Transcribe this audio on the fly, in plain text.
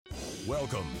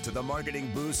Welcome to the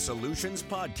Marketing Boost Solutions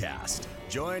Podcast.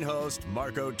 Join host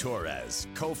Marco Torres,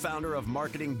 co-founder of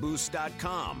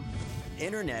MarketingBoost.com,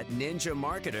 Internet Ninja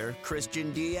marketer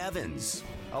Christian D. Evans,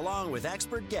 along with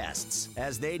expert guests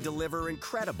as they deliver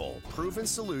incredible, proven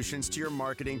solutions to your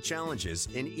marketing challenges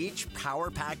in each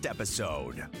power-packed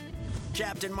episode.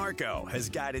 Captain Marco has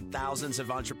guided thousands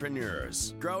of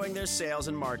entrepreneurs, growing their sales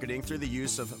and marketing through the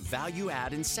use of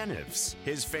value-add incentives.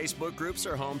 His Facebook groups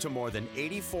are home to more than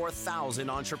 84,000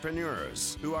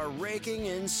 entrepreneurs who are raking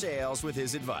in sales with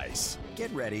his advice. Get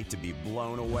ready to be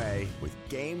blown away with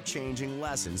game-changing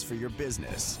lessons for your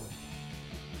business.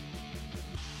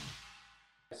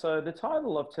 So the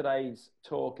title of today's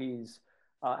talk is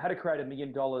how to create $1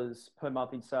 million per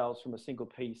month in sales from a single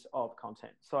piece of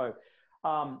content. So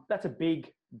that's a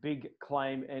big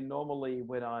claim. And normally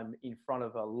when I'm in front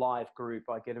of a live group,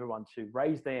 I get everyone to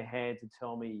raise their hands and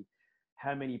tell me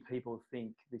how many people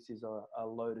think this is a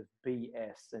load of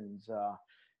BS. And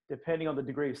depending on the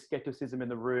degree of skepticism in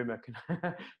the room, it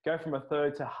can go from a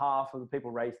third to half of the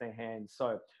people raise their hands.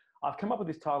 So I've come up with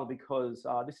this title because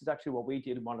this is actually what we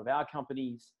did in one of our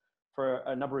companies for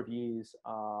a number of years.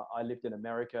 I lived in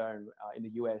America and in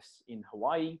the US, in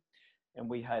Hawaii, and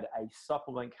we had a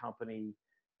supplement company,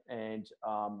 and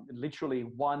literally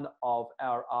one of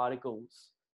our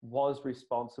articles was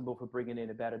responsible for bringing in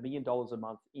about $1 million a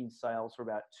month in sales for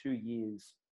about 2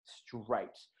 years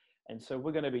straight. And so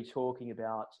we're going to be talking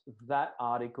about that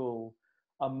article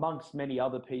amongst many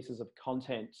other pieces of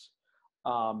content,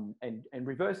 and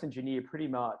reverse engineer pretty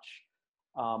much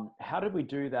how did we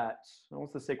do that,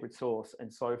 what's the secret sauce,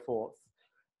 and so forth.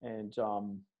 And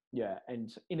and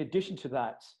in addition to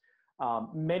that,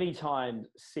 many times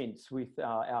since with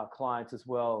our clients as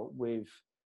well, we've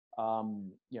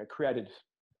created,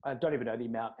 I don't even know the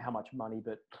amount, how much money,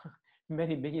 but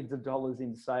many millions of dollars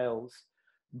in sales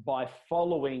by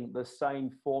following the same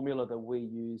formula that we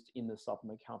used in the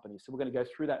supplement company. So we're going to go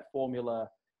through that formula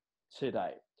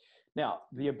today. Now,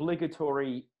 the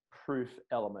obligatory proof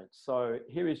element. So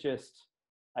here is just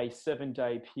a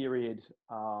 7-day period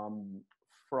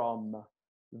from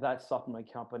that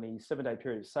supplement company, 7-day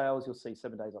period of sales. You'll see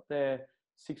 7 days up there,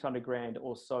 600 grand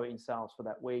or so in sales for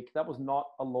that week. That was not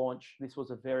a launch. This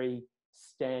was a very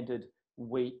standard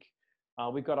week.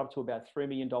 We got up to about $3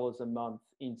 million a month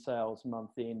in sales,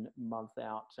 month in, month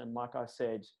out. And like I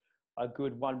said, a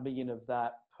good 1 million of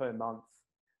that per month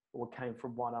came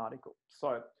from one article.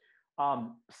 So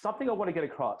something I want to get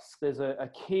across, there's a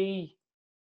key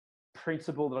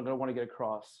principle that I'm going to want to get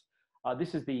across.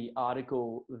 This is the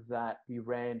article that we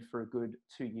ran for a good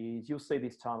 2 years. You'll see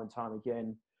this time and time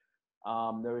again.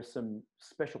 There are some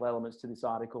special elements to this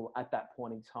article at that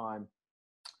point in time.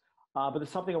 But there's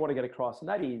something I want to get across, and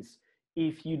that is,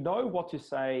 if you know what to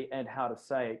say and how to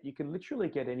say it, you can literally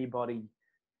get anybody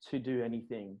to do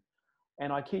anything.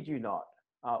 And I kid you not,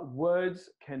 words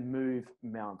can move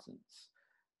mountains.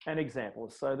 An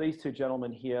example, so these two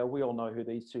gentlemen here, we all know who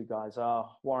these two guys are.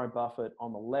 Warren Buffett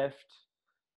on the left,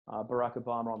 Barack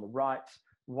Obama on the right.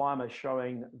 Why am I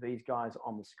showing these guys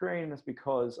on the screen? That's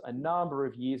because a number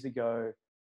of years ago,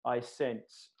 I sent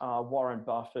Warren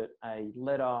Buffett a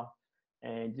letter,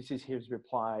 and this is his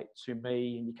reply to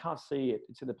me. And you can't see it,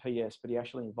 it's in the PS, but he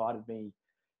actually invited me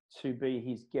to be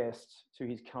his guest to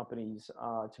his company's,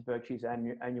 to Berkshire's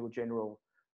annual general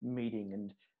meeting.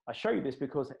 And I show you this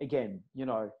because, again,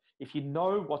 if you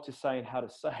know what to say and how to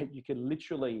say it, you can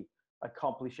literally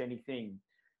accomplish anything.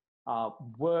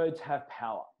 Words have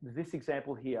power. This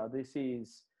example here, this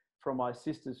is from my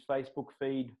sister's Facebook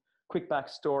feed. Quick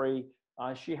backstory.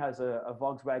 She has a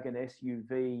Volkswagen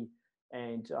SUV,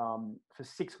 and for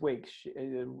 6 weeks,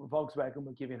 Volkswagen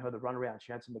were giving her the runaround.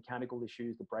 She had some mechanical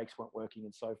issues, the brakes weren't working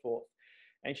and so forth.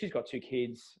 And she's got 2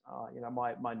 kids,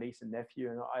 my niece and nephew.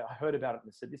 And I heard about it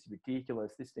and said, this is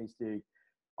ridiculous.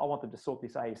 I want them to sort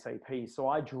this ASAP. So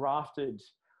I drafted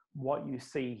what you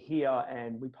see here,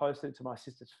 and we posted it to my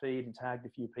sister's feed and tagged a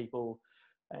few people.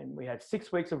 And we had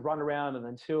 6 weeks of runaround, and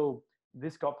until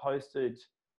this got posted,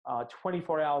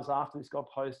 24 hours after this got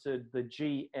posted, the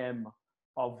GM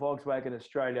of Volkswagen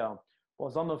Australia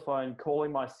was on the phone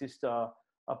calling my sister,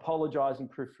 apologizing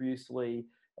profusely,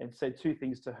 and said 2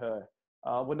 things to her.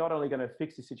 We're not only going to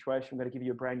fix the situation, we're going to give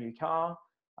you a brand new car.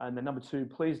 And then number 2,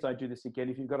 please don't do this again.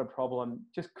 If you've got a problem,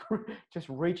 just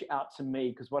reach out to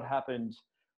me. Because what happened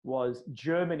was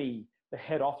Germany, the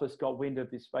head office, got wind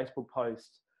of this Facebook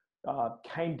post,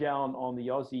 came down on the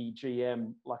Aussie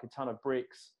GM like a ton of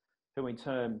bricks, who in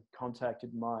turn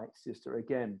contacted my sister.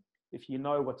 Again, if you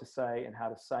know what to say and how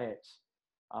to say it,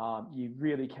 you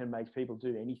really can make people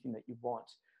do anything that you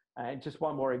want. And just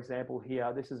one more example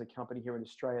here. This is a company here in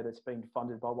Australia that's been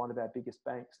funded by one of our biggest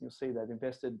banks. And you'll see they've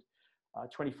invested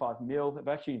 25 mil. They've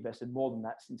actually invested more than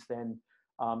that since then.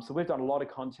 So we've done a lot of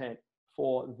content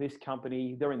for this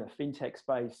company. They're in the fintech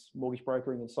space, mortgage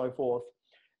brokering and so forth.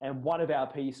 And one of our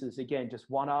pieces, again, just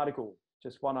one article,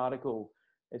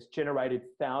 it's generated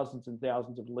thousands and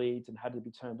thousands of leads and had to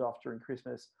be turned off during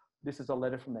Christmas. This is a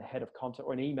letter from the head of content,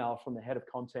 or an email from the head of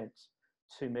content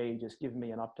to me, just giving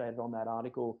me an update on that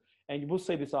article. And you will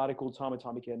see this article time and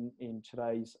time again in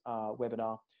today's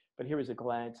webinar. But here is a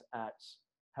glance at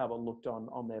how it looked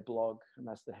on their blog, and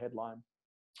that's the headline.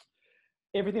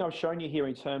 Everything I've shown you here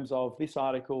in terms of this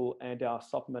article and our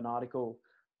supplement article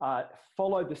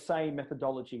follow the same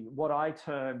methodology, what I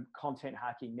term content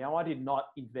hacking. Now, I did not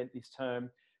invent this term.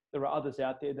 There are others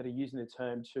out there that are using the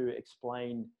term to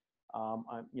explain,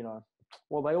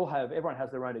 well, everyone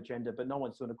has their own agenda, but no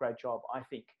one's doing a great job, I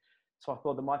think. So I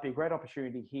thought there might be a great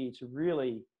opportunity here to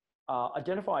really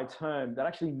identify a term that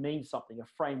actually means something, a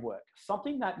framework,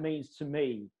 something that means to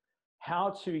me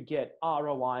how to get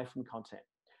ROI from content,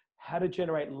 how to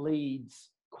generate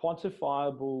leads,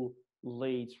 quantifiable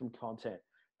leads from content,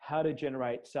 how to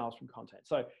generate sales from content.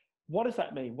 So what does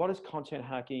that mean? What does content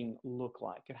hacking look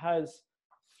like? It has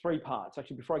three parts.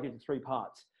 Actually, before I get to three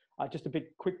parts, just a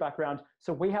bit quick background.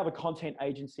 So we have a content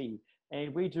agency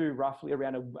and we do roughly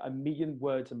around a million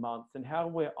words a month. And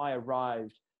how I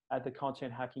arrived at the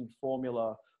content hacking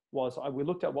formula was we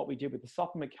looked at what we did with the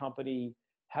supplement company.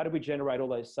 How do we generate all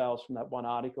those sales from that one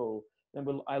article? And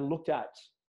I looked at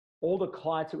all the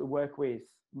clients that we work with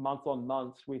month on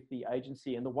month with the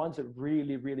agency and the ones that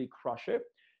really, really crush it.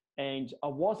 And I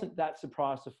wasn't that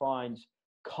surprised to find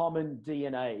common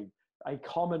DNA, a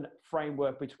common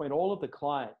framework between all of the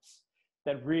clients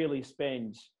that really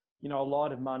spend, a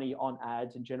lot of money on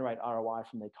ads and generate ROI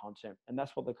from their content. And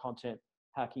that's what the content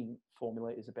hacking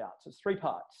formula is about. So it's three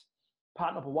parts.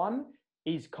 Part number one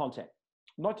is content.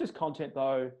 Not just content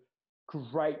though,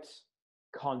 great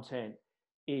content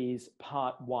is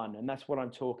part one. And that's what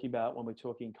I'm talking about when we're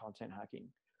talking content hacking.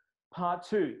 Part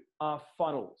two are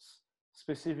funnels.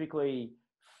 Specifically,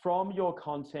 from your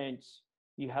content,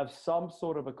 you have some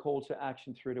sort of a call to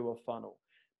action through to a funnel.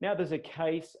 Now, there's a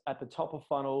case at the top of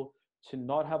funnel to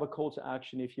not have a call to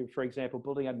action. If you're, for example,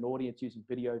 building out an audience using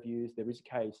video views, there is a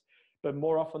case. But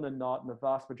more often than not, in the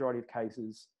vast majority of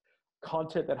cases,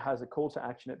 content that has a call to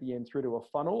action at the end through to a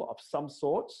funnel of some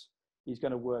sorts is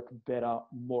going to work better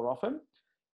more often.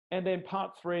 And then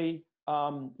part three,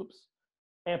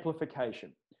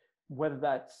 amplification, whether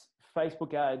that's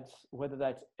Facebook ads, whether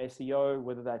that's SEO,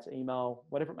 whether that's email,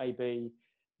 whatever it may be.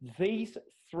 These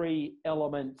three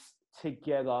elements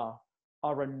together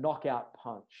are a knockout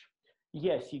punch.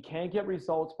 Yes, you can get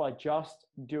results by just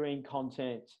doing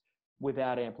content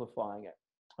without amplifying it.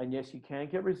 And yes, you can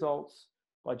get results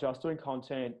by just doing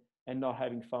content and not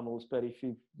having funnels. But if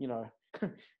it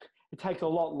takes a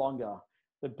lot longer.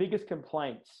 The biggest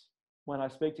complaints when I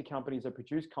speak to companies that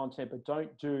produce content but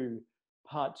don't do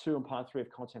part two and part three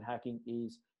of content hacking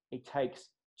is it takes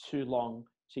too long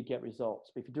to get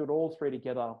results. But if you do it all three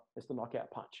together, it's the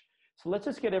knockout punch. So let's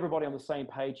just get everybody on the same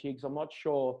page here, because I'm not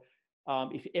sure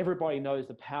if everybody knows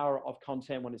the power of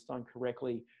content when it's done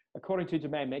correctly. According to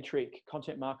Demand Metric,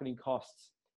 content marketing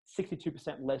costs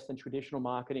 62% less than traditional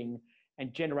marketing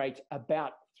and generates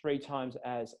about 3 times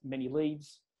as many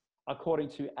leads. According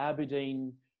to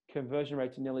Aberdeen, conversion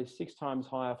rates are nearly 6 times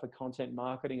higher for content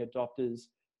marketing adopters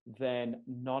than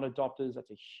non-adopters.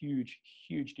 That's a huge,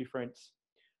 huge difference.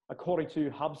 According to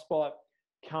HubSpot,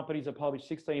 companies that publish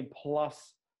 16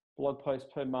 plus blog posts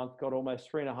per month got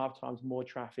almost 3.5 times more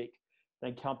traffic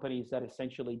than companies that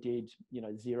essentially did,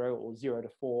 0 or 0 to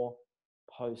 4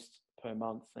 posts per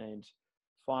month. And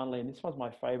finally, and this one's my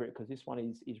favorite because this one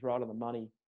is right on the money.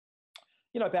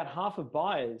 About half of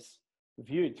buyers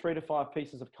viewed 3 to 5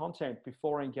 pieces of content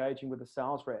before engaging with a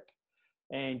sales rep.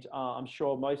 And I'm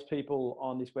sure most people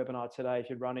on this webinar today, if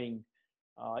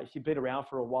you've been around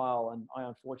for a while, and I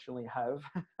unfortunately have,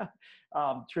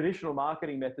 traditional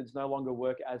marketing methods no longer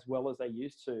work as well as they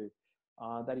used to.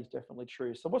 That is definitely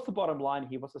true. So what's the bottom line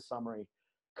here? What's the summary?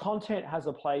 Content has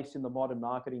a place in the modern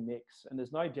marketing mix, and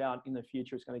there's no doubt in the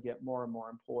future it's going to get more and more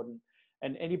important.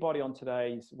 And anybody on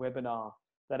today's webinar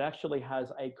that actually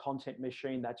has a content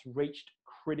machine that's reached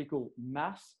critical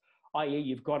mass, i.e.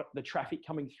 you've got the traffic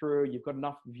coming through, you've got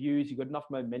enough views, you've got enough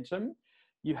momentum,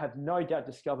 you have no doubt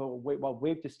discovered what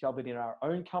we've discovered in our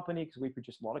own company, because we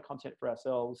produce a lot of content for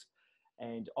ourselves,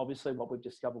 and obviously what we've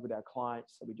discovered with our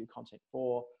clients that we do content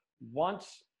for.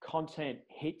 Once content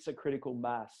hits a critical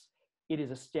mass, it is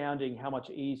astounding how much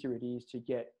easier it is to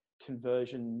get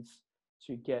conversions,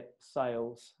 to get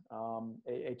sales.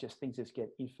 Things just get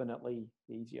infinitely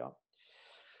easier.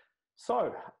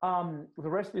 So the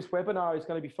rest of this webinar is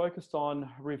going to be focused on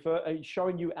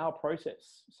showing you our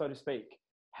process, so to speak,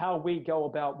 how we go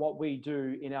about what we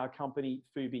do in our company,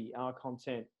 Fubi, our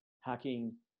content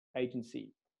hacking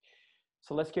agency.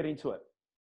 So let's get into it.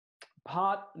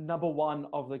 Part number one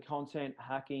of the content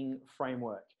hacking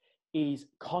framework is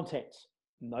content.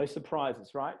 No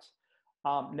surprises, right?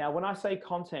 Now, when I say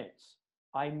content,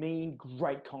 I mean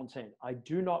great content. I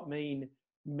do not mean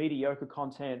mediocre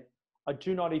content. I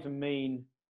do not even mean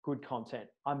good content.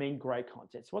 I mean great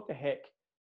content. So what the heck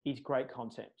is great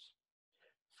content?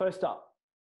 First up,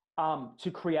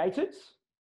 to create it,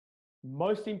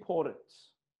 most important,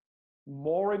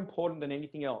 more important than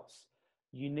anything else,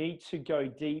 you need to go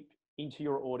deep into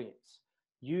your audience.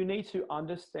 You need to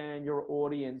understand your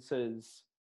audience's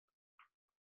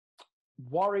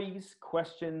worries,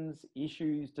 questions,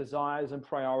 issues, desires, and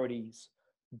priorities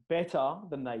better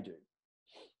than they do.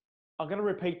 I'm going to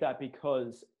repeat that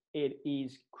because it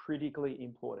is critically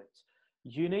important.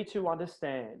 You need to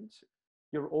understand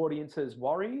your audience's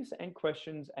worries and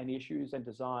questions and issues and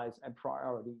desires and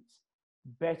priorities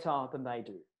better than they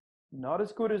do. Not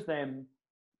as good as them,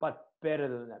 but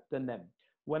better than them.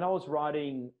 When I was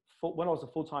a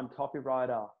full-time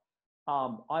copywriter,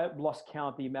 I lost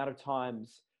count the amount of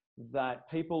times that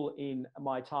people in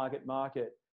my target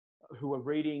market who were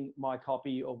reading my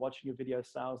copy or watching a video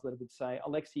sales letter would say,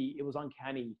 Alexi, it was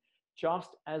uncanny.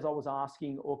 Just as I was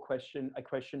asking a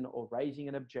question or raising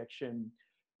an objection,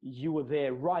 you were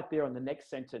there, right there on the next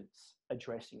sentence,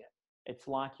 addressing it. It's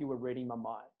like you were reading my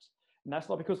mind. And that's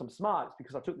not because I'm smart, it's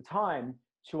because I took the time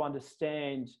to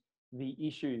understand the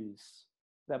issues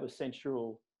that were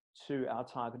central to our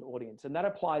target audience. And that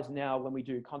applies now when we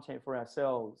do content for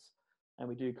ourselves and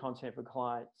we do content for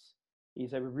clients,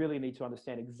 is that we really need to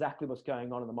understand exactly what's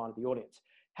going on in the mind of the audience.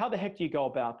 How the heck do you go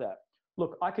about that?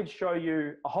 Look, I could show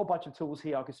you a whole bunch of tools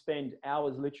here. I could spend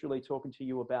hours literally talking to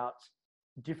you about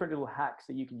different little hacks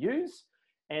that you can use.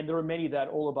 And there are many that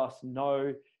all of us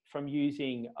know from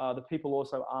using the People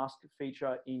Also Ask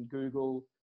feature in Google,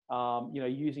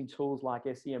 using tools like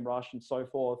SEMrush and so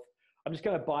forth. I'm just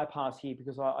going to bypass here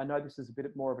because I know this is a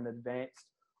bit more of an advanced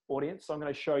audience. So I'm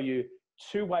going to show you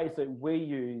two ways that we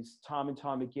use time and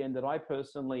time again that I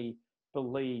personally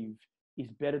believe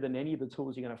is better than any of the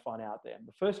tools you're going to find out there.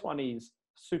 The first one is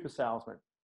Super Salesman.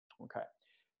 Okay.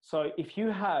 So if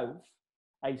you have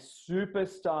a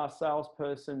superstar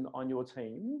salesperson on your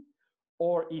team,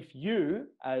 or if you,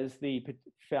 as the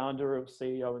founder of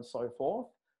CEO and so forth,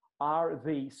 are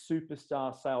the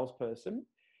superstar salesperson,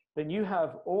 then you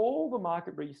have all the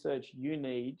market research you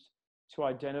need to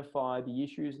identify the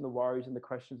issues and the worries and the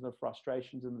questions and the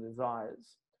frustrations and the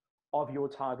desires of your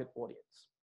target audience.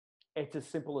 It's as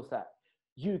simple as that.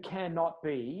 You cannot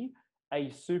be a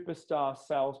superstar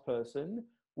salesperson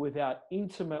without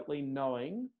intimately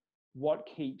knowing what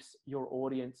keeps your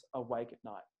audience awake at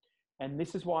night. And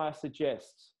this is why I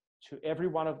suggest to every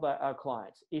one of our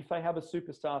clients, if they have a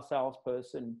superstar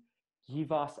salesperson,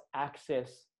 give us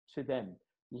access to them.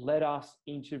 Let us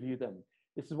interview them.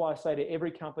 This is why I say to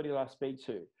every company that I speak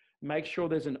to, make sure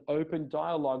there's an open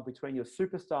dialogue between your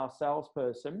superstar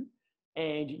salesperson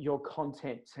and your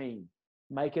content team.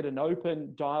 Make it an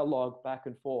open dialogue back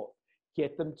and forth.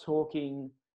 Get them talking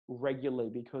regularly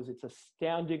because it's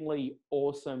astoundingly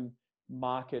awesome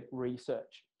market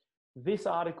research. This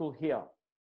article here,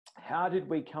 how did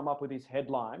we come up with this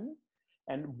headline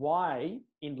and why,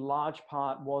 in large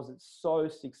part, was it so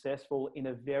successful in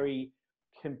a very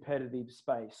competitive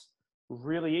space?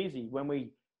 Really easy. When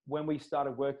we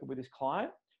started working with this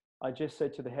client, I just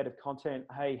said to the head of content,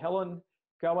 hey, Helen,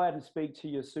 go out and speak to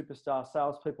your superstar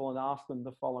salespeople and ask them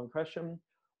the following question.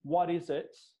 What is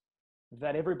it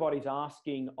that everybody's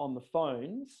asking on the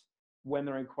phones when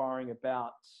they're inquiring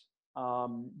about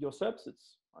your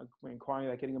services? We're inquiring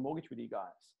about getting a mortgage with you guys.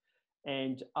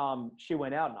 And she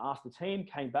went out and asked the team,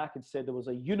 came back and said there was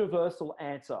a universal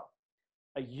answer.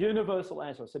 A universal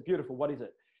answer. I said, beautiful, what is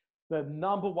it? The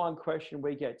number one question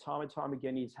we get time and time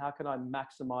again is, how can I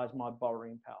maximize my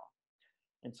borrowing power?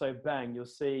 And so bang, you'll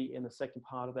see in the second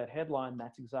part of that headline,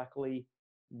 that's exactly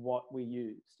what we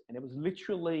used. And it was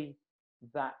literally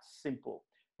that simple.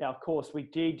 Now, of course, we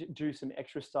did do some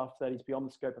extra stuff that is beyond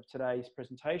the scope of today's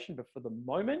presentation, but for the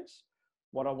moment,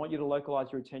 what I want you to localize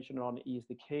your attention on is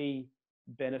the key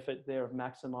benefit there of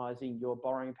maximizing your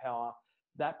borrowing power.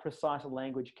 That precise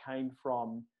language came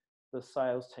from the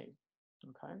sales team,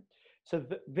 okay? So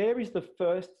there is the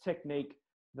first technique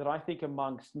that I think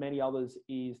amongst many others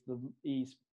is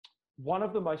one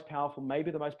of the most powerful,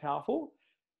 maybe the most powerful.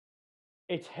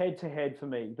 it's head to head for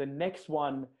me. The next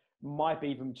one might be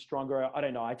even stronger. I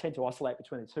don't know. I tend to oscillate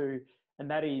between the two,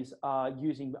 and that is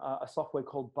using a software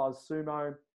called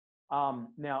BuzzSumo.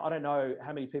 Now, I don't know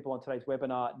how many people on today's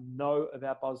webinar know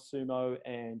about BuzzSumo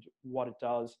and what it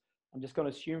does. I'm just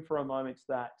going to assume for a moment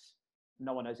that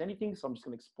no one knows anything, so I'm just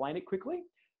going to explain it quickly.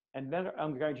 And then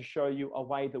I'm going to show you a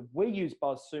way that we use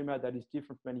BuzzSumo that is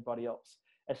different from anybody else.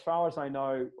 As far as I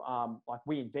know, like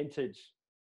we invented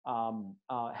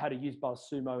how to use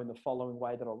BuzzSumo in the following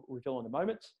way that I'll reveal in a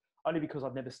moment, only because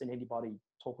I've never seen anybody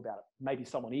talk about it. Maybe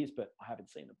someone is, but I haven't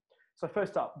seen them. So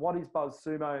first up, what is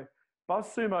BuzzSumo?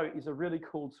 BuzzSumo is a really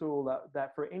cool tool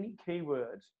that for any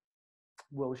keyword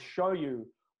will show you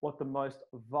what the most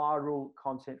viral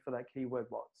content for that keyword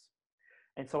was.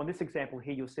 And so in this example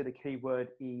here, you'll see the keyword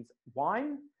is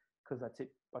wine, because that's it.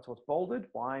 That's what's bolded,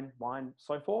 wine,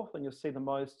 so forth. And you'll see the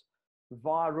most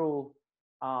viral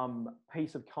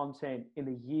piece of content in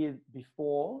the year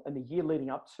before and the year leading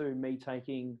up to me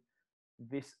taking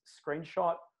this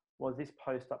screenshot was this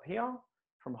post up here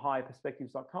from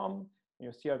higherperspectives.com. And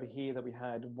you'll see over here that we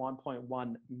had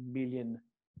 1.1 million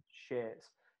shares.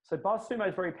 So BuzzSumo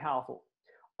is very powerful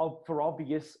for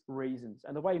obvious reasons.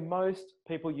 And the way most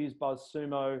people use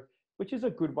BuzzSumo, which is a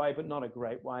good way, but not a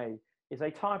great way, is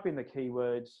they type in the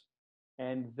keywords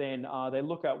and then they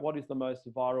look at what is the most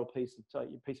viral piece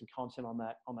of content on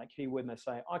that keyword, and they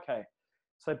say, okay,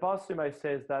 so BuzzSumo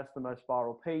says that's the most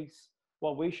viral piece.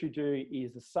 What we should do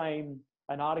is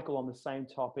an article on the same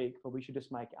topic, but we should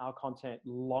just make our content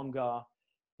longer,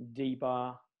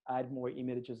 deeper, add more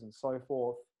images and so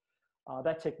forth.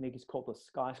 That technique is called the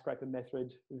skyscraper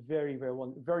method, very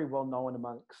well known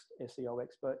amongst SEO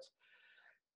experts.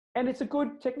 And it's a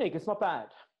good technique, it's not bad.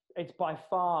 It's by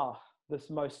far the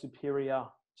most superior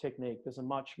technique. There's a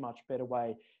much better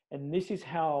way. And this is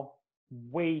how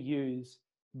we use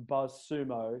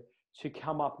BuzzSumo to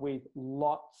come up with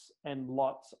lots and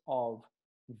lots of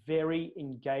very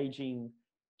engaging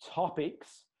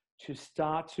topics to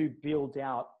start to build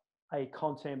out a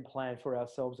content plan for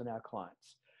ourselves and our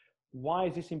clients. Why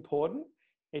is this important?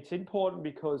 It's important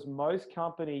because most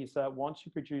companies that want to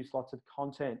produce lots of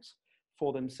content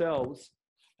for themselves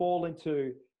fall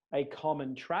into a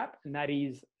common trap, and that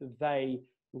is they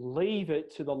leave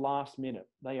it to the last minute.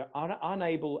 They are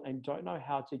unable and don't know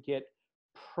how to get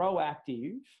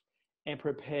proactive and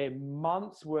prepare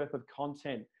months worth of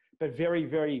content, but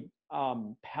very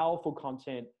powerful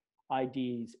content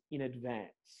ideas in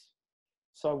advance.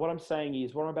 So what I'm saying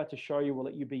is, what I'm about to show you will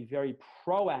let you be very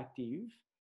proactive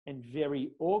and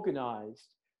very organized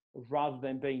rather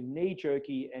than being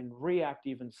knee-jerky and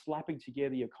reactive and slapping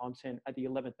together your content at the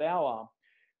 11th hour,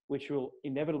 which will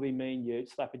inevitably mean you're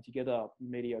slapping together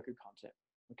mediocre content.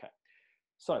 Okay,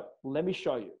 so let me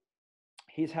show you.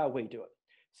 Here's how we do it.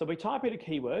 So we type in a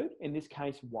keyword, in this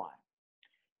case, wine.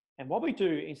 And what we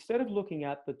do, instead of looking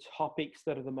at the topics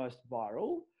that are the most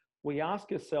viral, we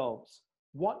ask ourselves,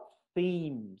 what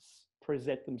themes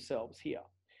present themselves here?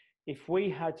 If we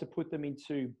had to put them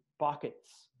into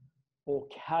buckets or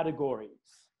categories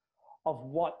of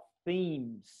what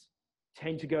themes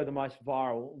tend to go the most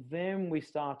viral, then we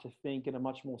start to think in a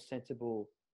much more sensible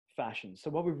fashion. So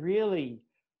what we're really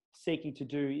seeking to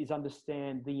do is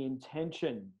understand the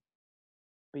intention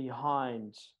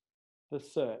behind the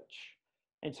search.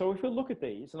 And so if we look at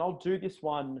these, and I'll do this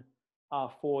one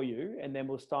for you, and then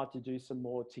we'll start to do some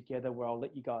more together where I'll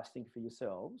let you guys think for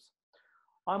yourselves.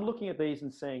 I'm looking at these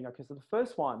and saying, okay, so the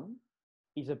first one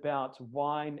is about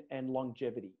wine and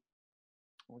longevity.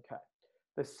 Okay.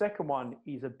 The second one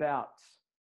is about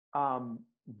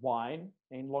wine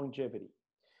and longevity.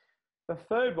 The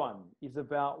third one is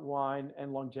about wine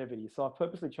and longevity. So I've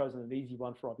purposely chosen an easy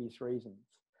one for obvious reasons.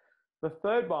 The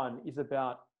third one is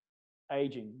about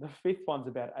aging. The fifth one's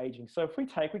about aging. So if we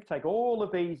take all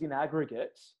of these in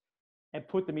aggregate and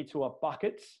put them into a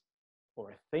bucket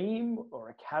or a theme or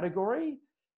a category,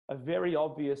 a very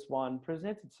obvious one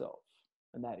presents itself.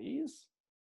 And that is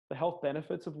the health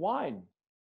benefits of wine,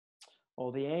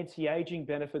 or the anti-aging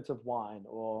benefits of wine,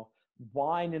 or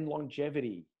wine and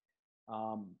longevity,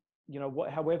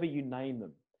 however you name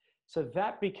them. So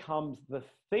that becomes the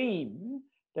theme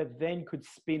that then could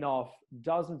spin off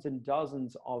dozens and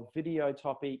dozens of video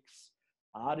topics,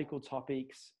 article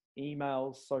topics,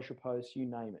 emails, social posts, you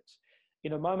name it.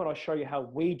 In a moment, I'll show you how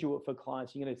we do it for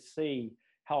clients. You're going to see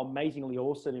how amazingly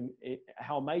awesome,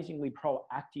 how amazingly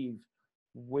proactive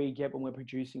we get when we're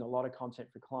producing a lot of content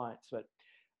for clients. But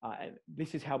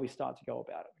this is how we start to go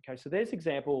about it. Okay, so there's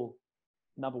example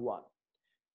number one.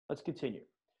 Let's continue.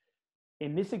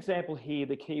 In this example here,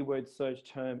 the keyword search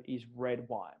term is red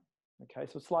wine. Okay,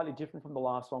 so slightly different from the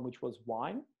last one, which was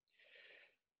wine.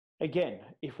 Again,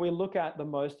 if we look at the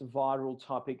most viral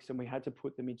topics and we had to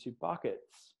put them into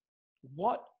buckets,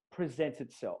 what presents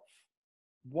itself?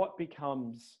 What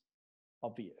becomes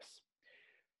obvious?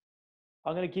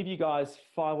 I'm going to give you guys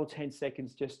 5 or 10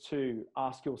 seconds just to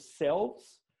ask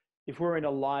yourselves. If we're in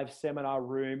a live seminar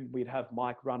room, we'd have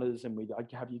mic runners and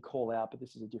I'd have you call out, but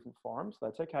this is a different forum, so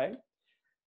that's okay.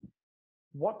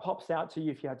 What pops out to you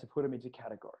if you had to put them into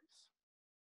categories?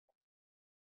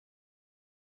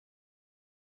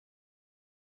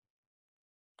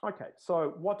 Okay,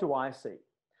 so what do I see?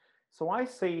 So I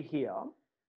see here,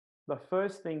 the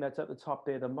first thing that's at the top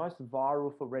there, the most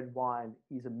viral for red wine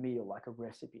is a meal, like a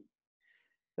recipe.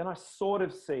 Then I sort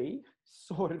of see,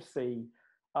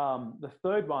 the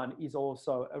third one is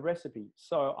also a recipe.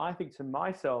 So I think to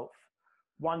myself,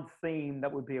 one theme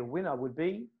that would be a winner would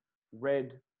be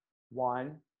red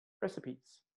wine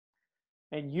recipes.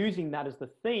 And using that as the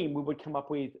theme, we would come up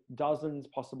with dozens,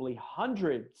 possibly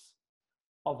hundreds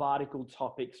of article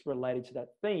topics related to that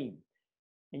theme.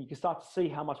 And you can start to see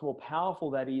how much more powerful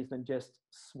that is than just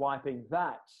swiping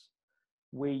that.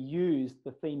 We use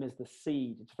the theme as the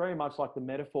seed. It's very much like the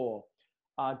metaphor.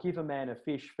 Give a man a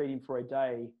fish, feed him for a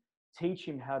day, teach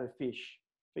him how to fish,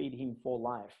 feed him for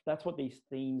life. That's what these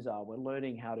themes are. We're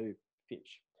learning how to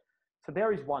fish. So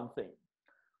there is one theme.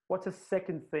 What's a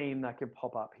second theme that can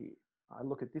pop up here? I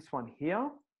look at this one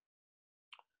here.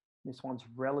 This one's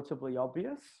relatively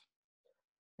obvious.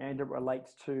 And it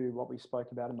relates to what we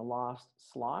spoke about in the last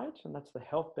slide, and that's the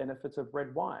health benefits of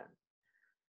red wine.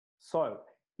 So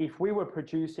if we were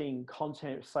producing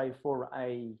content, say for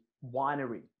a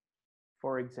winery,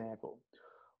 for example,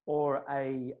 or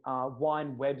a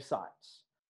wine website,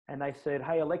 and they said,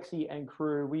 hey, Alexi and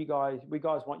crew, we guys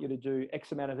want you to do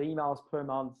X amount of emails per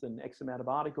month and X amount of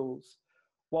articles.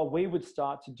 What we would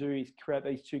start to do is create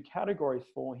these 2 categories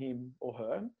for him or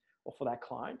her, or for that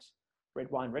client,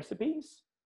 red wine recipes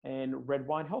and red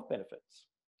wine health benefits.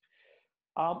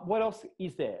 What else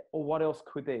is there, or what else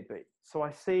could there be? So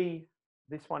I see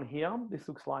this one here. This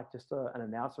looks like just an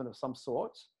announcement of some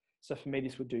sort. So for me,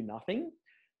 this would do nothing.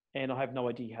 And I have no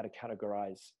idea how to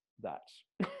categorize that.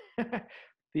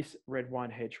 This red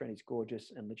wine hair trend is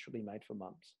gorgeous and literally made for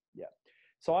mums. Yeah.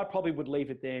 So I probably would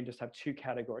leave it there and just have 2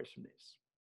 categories from this.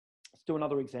 Let's do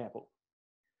another example.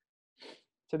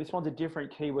 So this one's a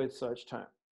different keyword search term.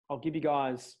 I'll give you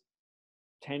guys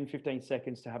 10, 15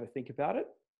 seconds to have a think about it.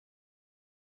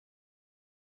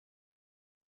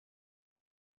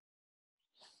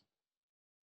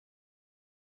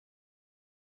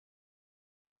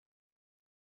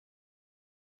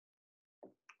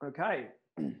 Okay,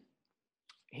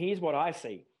 here's what I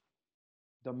see.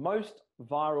 The most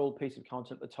viral piece of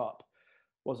content at the top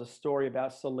was a story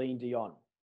about Celine Dion.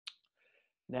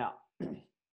 Now,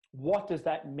 what does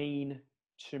that mean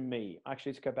to me?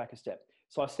 Actually, let's go back a step.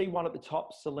 So I see one at the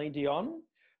top, Celine Dion.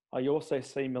 I also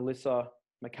see Melissa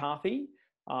McCarthy.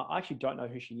 I actually don't know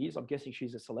who she is. I'm guessing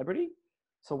she's a celebrity.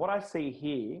 So what I see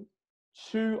here,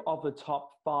 2 of the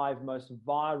top 5 most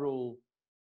viral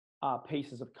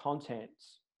pieces of content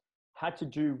had to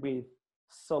do with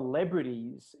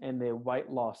celebrities and their weight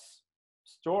loss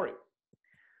story.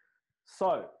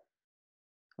 So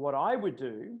what I would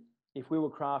do if we were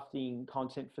crafting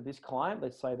content for this client,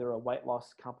 let's say they're a weight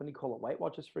loss company, call it Weight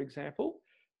Watchers, for example,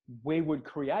 we would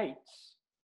create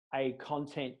a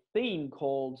content theme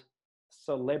called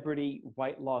Celebrity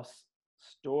Weight Loss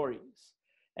Stories.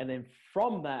 And then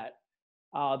from that,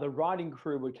 the writing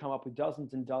crew would come up with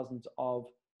dozens and dozens of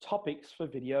topics for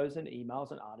videos and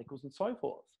emails and articles and so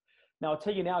forth. Now, I'll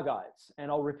tell you now, guys, and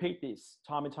I'll repeat this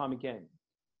time and time again,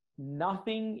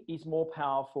 nothing is more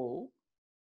powerful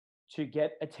to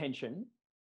get attention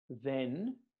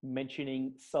than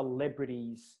mentioning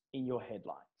celebrities in your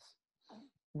headlines.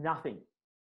 Nothing.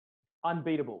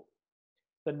 Unbeatable.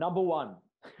 The number one.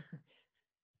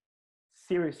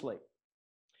 Seriously.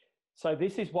 So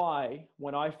this is why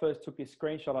when I first took this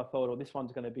screenshot, I thought, oh, this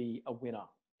one's going to be a winner.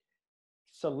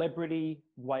 Celebrity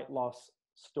weight loss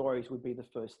stories would be the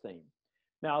first theme.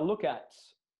 Now I look at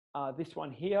this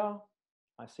one here.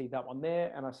 I see that one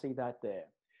there, and I see that there.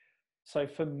 So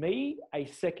for me, a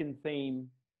second theme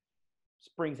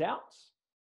springs out,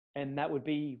 and that would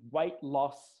be weight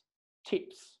loss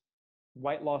tips,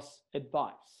 weight loss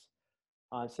advice.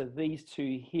 So these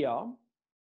 2 here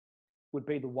would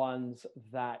be the ones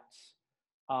that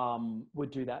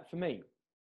would do that for me.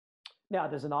 Now,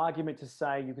 there's an argument to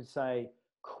say, you could say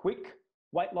quick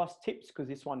weight loss tips, because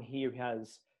this one here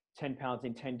has 10 pounds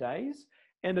in 10 days.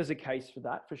 And there's a case for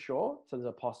that for sure. So there's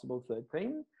a possible third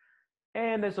theme.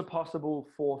 And there's a possible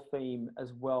 4th theme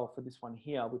as well for this one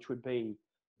here, which would be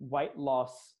weight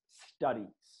loss studies.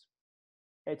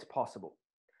 It's possible.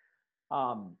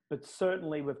 But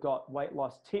certainly we've got weight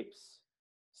loss tips.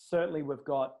 Certainly we've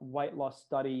got weight loss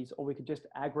studies, or we could just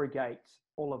aggregate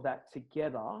all of that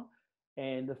together.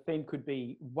 And the theme could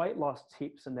be weight loss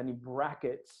tips. And then in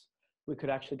brackets, we could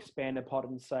actually expand upon it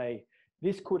and say,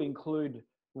 this could include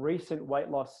recent weight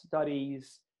loss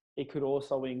studies. It could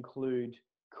also include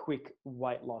quick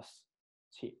weight loss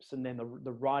tips. And then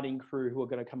the writing crew who are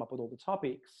going to come up with all the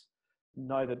topics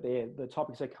know that the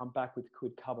topics they come back with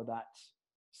could cover that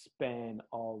span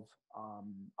of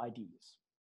ideas.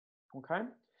 Okay.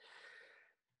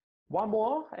 One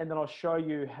more, and then I'll show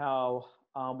you how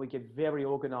we get very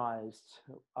organized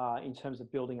in terms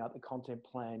of building out the content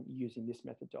plan using this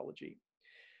methodology.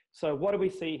 So what do we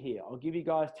see here? I'll give you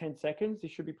guys 10 seconds.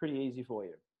 This should be pretty easy for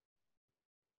you.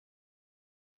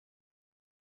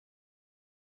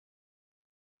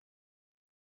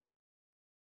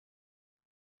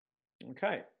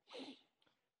 Okay.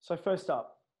 So first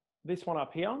up, this one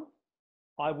up here,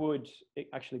 I would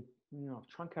actually, I've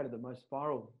truncated the most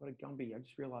viral. What a Gumby. I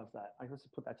just realized that. I have to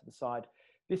put that to the side.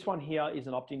 This one here is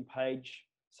an opt-in page,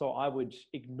 so I would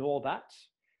ignore that.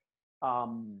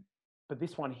 But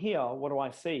this one here, what do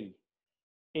I see?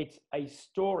 It's a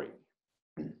story.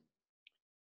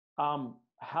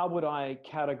 How would I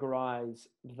categorize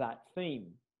that theme?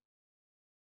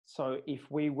 So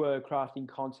if we were crafting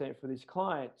content for this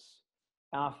client,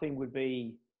 our theme would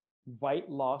be weight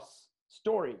loss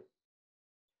story.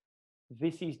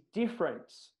 This is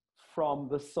different from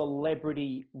the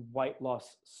celebrity weight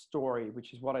loss story,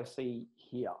 which is what I see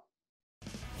here.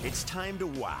 It's time to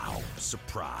wow,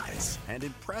 surprise, and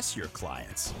impress your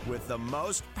clients with the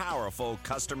most powerful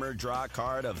customer draw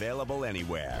card available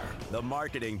anywhere. The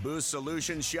Marketing Boost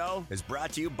Solutions Show is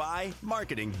brought to you by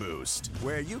Marketing Boost,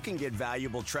 where you can get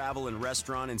valuable travel and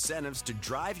restaurant incentives to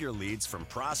drive your leads from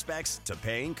prospects to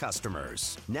paying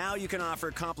customers. Now you can offer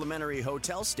complimentary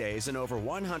hotel stays in over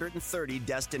 130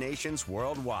 destinations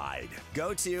worldwide.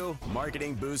 Go to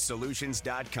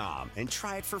marketingboostsolutions.com and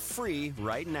try it for free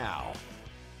right now.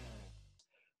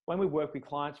 When we work with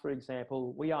clients, for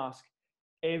example, we ask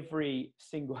every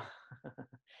single,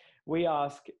 I'll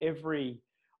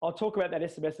talk about that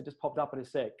SMS that just popped up in a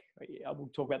sec. I will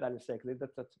talk about that in a sec.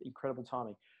 That's incredible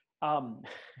timing. My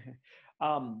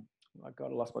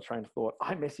God, I lost my train of thought.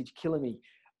 iMessage killing me.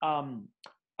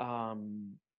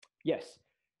 Yes.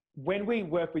 When we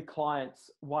work with clients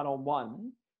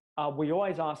one-on-one, we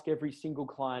always ask every single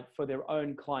client for their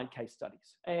own client case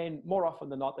studies. And more often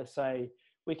than not, they say,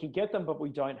 we can get them, but we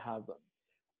don't have them.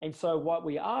 And so what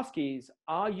we ask is,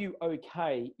 are you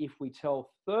okay if we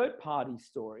tell third-party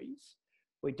stories?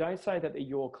 We don't say that they're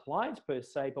your clients per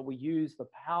se, but we use the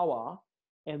power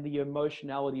and the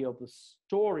emotionality of the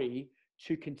story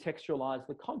to contextualize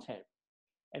the content.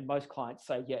 And most clients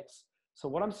say yes. So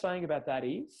what I'm saying about that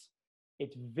is,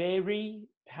 it's very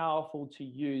powerful to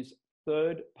use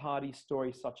third-party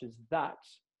stories such as that.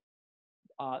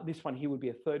 This one here would be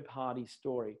a third-party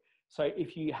story. So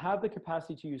if you have the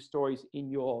capacity to use stories in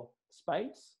your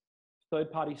space,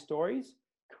 third-party stories,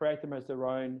 create them as their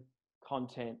own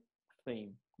content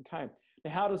theme. Okay.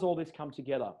 Now, how does all this come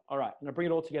together? All right, I'm gonna bring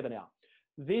it all together now.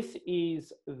 This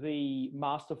is the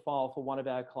master file for one of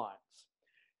our clients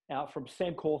from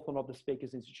Sam Cawthorn of the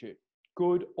Speakers Institute.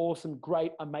 Good, awesome,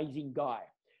 great, amazing guy.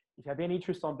 If you have any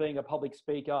interest on being a public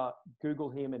speaker, Google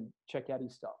him and check out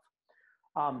his stuff.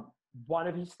 One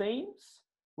of his themes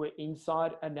were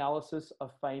inside analysis of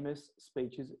famous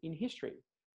speeches in history.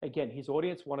 Again, his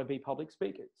audience want to be public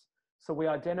speakers. So we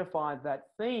identified that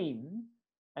theme,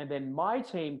 and then my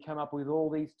team came up with all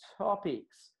these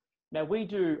topics. Now we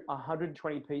do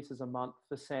 120 pieces a month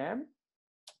for Sam,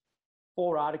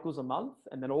 4 articles a month,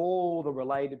 and then all the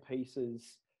related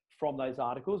pieces from those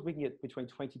articles. We can get between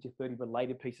 20 to 30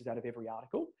 related pieces out of every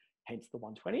article, hence the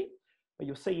 120. But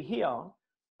you'll see here,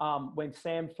 when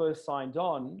Sam first signed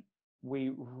on,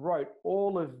 we wrote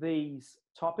all of these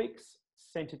topics,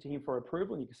 sent it to him for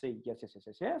approval, and you can see yes, yes, yes,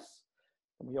 yes, yes.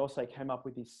 And we also came up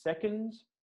with his second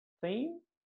theme,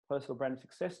 personal brand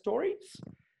success stories.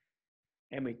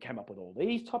 And we came up with all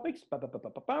these topics.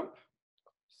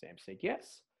 Sam said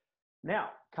yes. Now,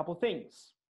 a couple of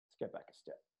things. Let's go back a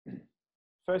step.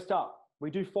 First up, we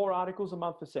do 4 articles a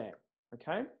month for Sam,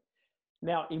 okay?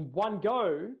 Now, in one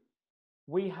go,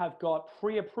 we have got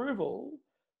pre-approval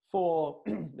for,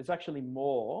 there's actually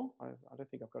more. I don't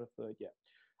think I've got a third yet.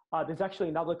 There's actually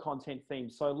another content theme.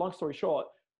 So long story short,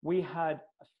 we had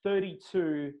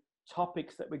 32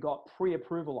 topics that we got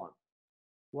pre-approval on.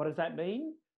 What does that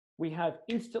mean? We have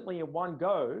instantly in one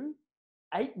go,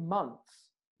 8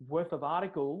 months worth of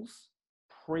articles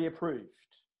pre-approved.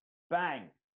 Bang,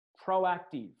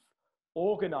 proactive,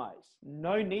 organized,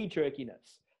 no knee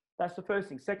jerkiness. That's the first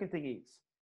thing. Second thing is,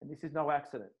 and this is no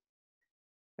accident.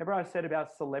 Remember I said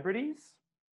about celebrities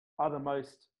are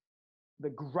the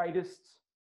greatest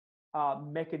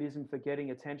mechanism for getting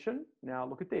attention? Now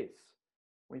look at this.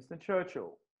 Winston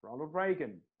Churchill, Ronald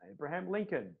Reagan, Abraham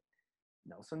Lincoln,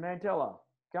 Nelson Mandela,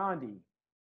 Gandhi,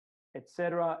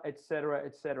 etc., etc.,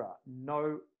 etc.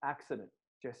 No accident.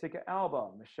 Jessica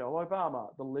Alba, Michelle Obama,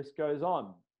 the list goes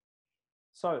on.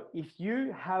 So if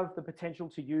you have the potential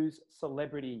to use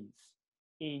celebrities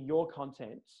in your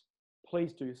content,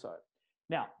 please do so.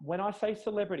 Now, when I say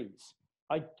celebrities,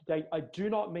 I do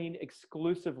not mean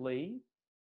exclusively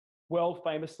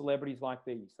world-famous celebrities like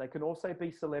these. They can also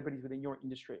be celebrities within your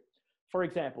industry. For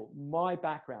example, my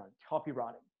background,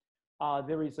 copywriting.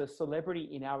 There is a celebrity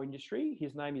in our industry.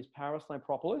 His name is Paris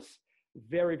Lampropoulos,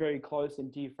 very, very close and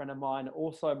dear friend of mine,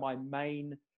 also my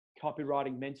main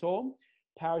copywriting mentor.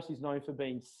 Paris is known for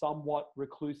being somewhat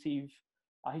reclusive.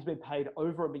 He's been paid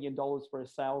over $1 million for a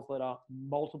sales letter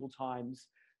multiple times.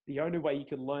 The only way you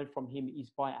can learn from him is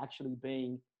by actually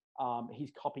being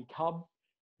his copy cub.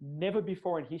 Never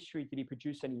before in history did he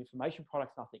produce any information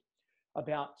products, nothing.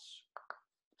 About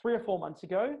 3 or 4 months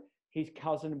ago, his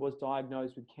cousin was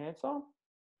diagnosed with cancer,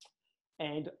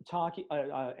 and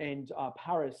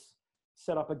Paris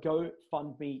set up a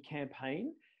GoFundMe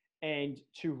campaign and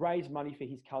to raise money for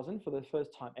his cousin for the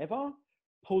first time ever,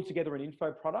 pulled together an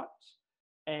info product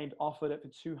and offered it for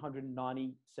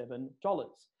 $297.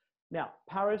 Now,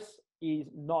 Paris is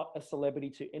not a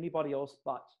celebrity to anybody else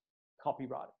but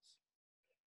copywriters.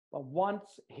 But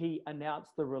once he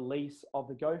announced the release of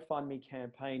the GoFundMe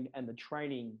campaign and the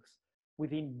trainings,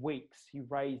 within weeks, he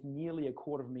raised nearly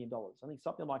 $250,000. I think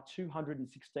something like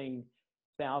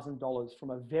 $216,000 from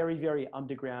a very, very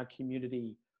underground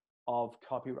community of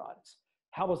copywriters.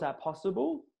 How was that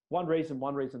possible? One reason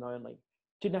only.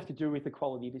 Didn't have to do with the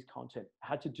quality of his content. It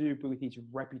had to do with his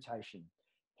reputation,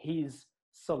 his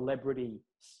celebrity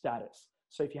status.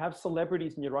 So if you have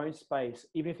celebrities in your own space,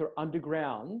 even if they're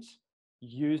underground,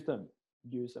 use them.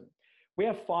 We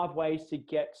have 5 ways to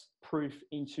get proof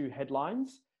into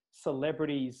headlines.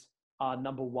 Celebrities are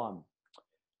number 1.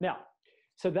 Now,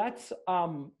 so that's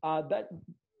that.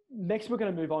 Next, we're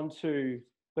going to move on to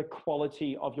the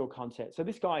quality of your content. So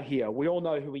this guy here, we all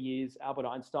know who he is, Albert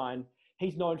Einstein.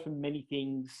 He's known for many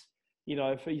things. You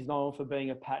know, he's known for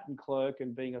being a patent clerk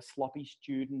and being a sloppy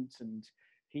student, and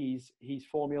his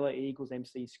formula E equals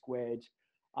MC squared.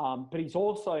 But he's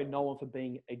also known for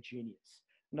being a genius.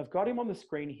 And I've got him on the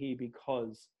screen here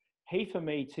because he, for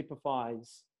me,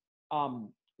 typifies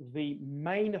the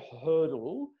main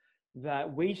hurdle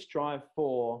that we strive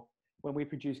for when we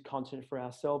produce content for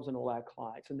ourselves and all our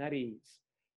clients. And that is,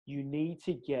 you need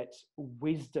to get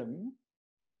wisdom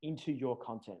into your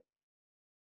content.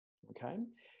 Okay?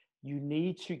 You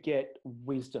need to get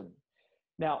wisdom.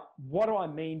 Now, what do I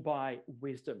mean by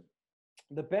wisdom?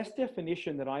 The best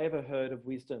definition that I ever heard of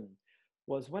wisdom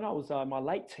was when I was in my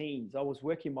late teens. I was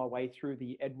working my way through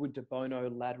the Edward de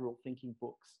Bono lateral thinking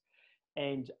books.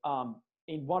 And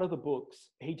in one of the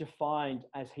books, he defined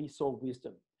as he saw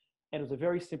wisdom. And it was a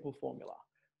very simple formula.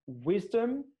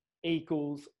 Wisdom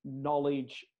equals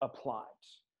knowledge applied.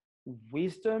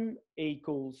 Wisdom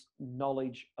equals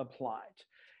knowledge applied.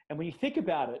 And when you think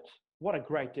about it, what a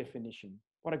great definition.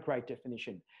 What a great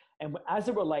definition. And as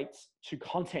it relates to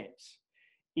content,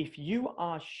 if you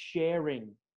are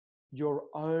sharing your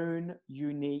own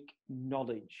unique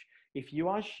knowledge, if you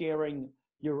are sharing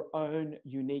your own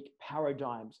unique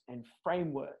paradigms and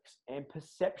frameworks and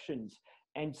perceptions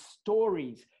and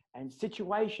stories and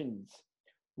situations,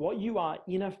 what you are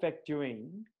in effect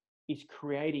doing is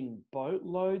creating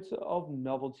boatloads of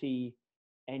novelty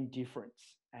and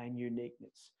difference and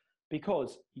uniqueness,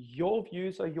 because your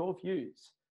views are your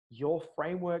views, your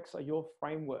frameworks are your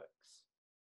frameworks,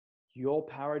 your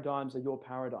paradigms are your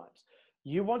paradigms.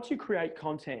 You want to create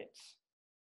content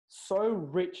so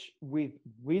rich with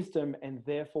wisdom and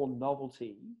therefore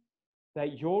novelty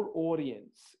that your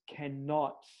audience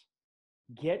cannot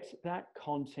get that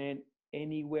content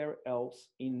anywhere else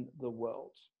in the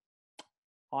world.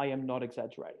 I am not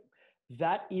exaggerating.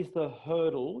 That is the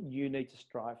hurdle you need to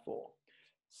strive for.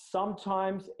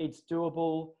 Sometimes it's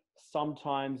doable,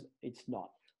 sometimes it's not.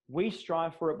 We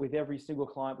strive for it with every single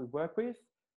client we work with.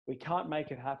 We can't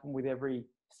make it happen with every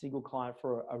single client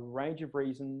for a range of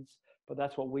reasons, but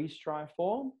that's what we strive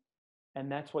for.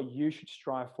 And that's what you should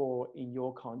strive for in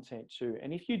your content too.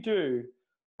 And if you do,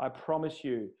 I promise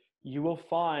you, you will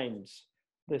find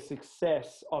the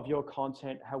success of your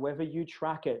content, however you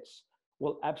track it,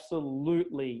 will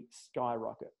absolutely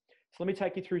skyrocket. So let me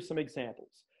take you through some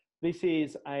examples. This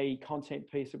is a content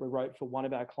piece that we wrote for one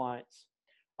of our clients.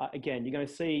 Again, you're going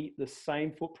to see the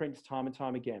same footprints time and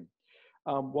time again.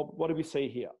 What do we see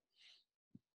here?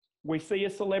 We see a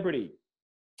celebrity,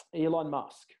 Elon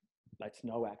Musk. That's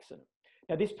no accident.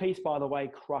 Now, this piece, by the way,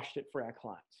 crushed it for our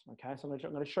clients. Okay, so I'm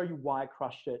going to show you why it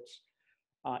crushed it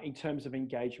in terms of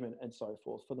engagement and so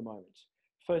forth for the moment.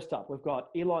 First up, we've got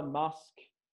Elon Musk,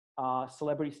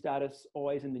 celebrity status,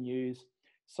 always in the news.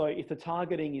 So if the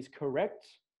targeting is correct,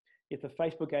 if the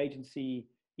Facebook agency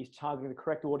is targeting the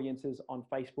correct audiences on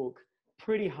Facebook,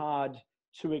 pretty hard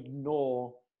to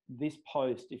ignore this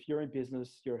post if you're in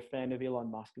business, you're a fan of Elon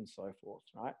Musk and so forth,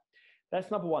 right? That's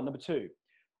number one. Number two,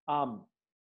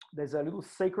 there's a little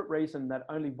secret reason that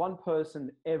only one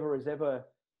person has ever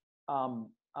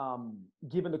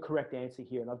given the correct answer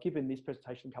here. And I've given this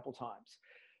presentation a couple of times.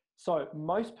 So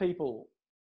most people,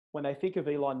 when they think of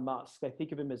Elon Musk, they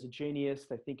think of him as a genius.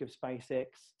 They think of SpaceX,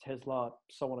 Tesla,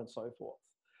 so on and so forth.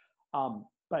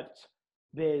 But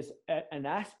there's an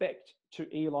aspect to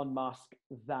Elon Musk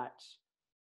that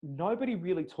nobody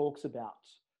really talks about,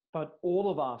 but all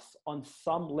of us on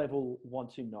some level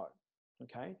want to know,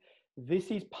 okay?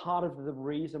 This is part of the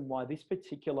reason why this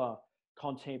particular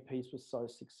content piece was so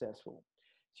successful.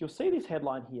 So you'll see this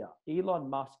headline here, Elon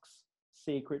Musk's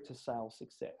secret to sales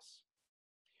success.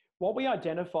 What we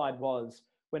identified was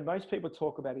when most people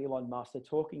talk about Elon Musk, they're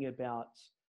talking about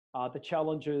the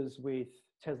challenges with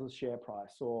Tesla's share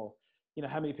price, or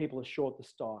how many people are short the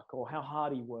stock, or how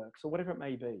hard he works, or whatever it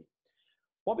may be.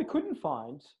 What we couldn't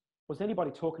find was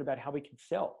anybody talking about how he can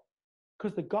sell,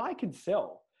 because the guy can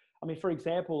sell. I mean, for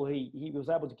example, he was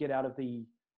able to get out of the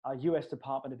US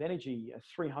Department of Energy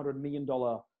a $300 million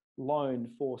loan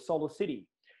for Solar City,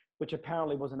 which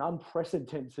apparently was an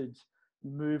unprecedented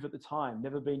move at the time,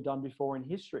 never been done before in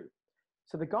history.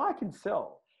 So the guy can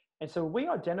sell. And so we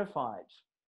identified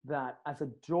that as a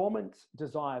dormant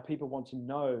desire, people want to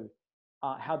know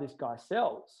how this guy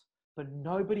sells, but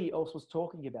nobody else was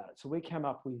talking about it. So we came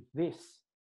up with this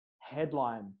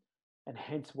headline, and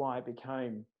hence why it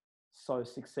became so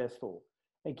successful.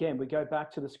 Again, we go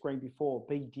back to the screen before,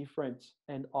 be different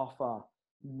and offer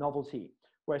novelty.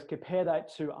 Whereas compare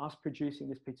that to us producing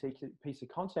this particular piece of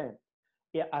content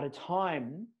at a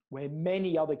time where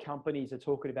many other companies are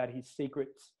talking about his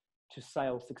secrets to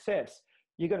sales success.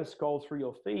 You're going to scroll through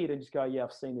your feed and just go, yeah,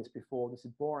 I've seen this before. This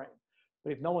is boring.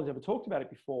 But if no one's ever talked about it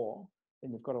before,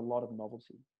 then you've got a lot of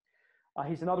novelty.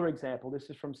 Here's another example. This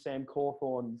is from Sam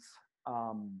Cawthorn's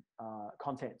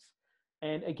contents.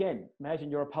 And again,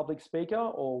 imagine you're a public speaker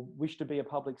or wish to be a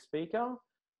public speaker,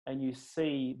 and you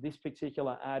see this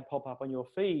particular ad pop up on your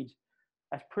feed.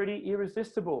 That's pretty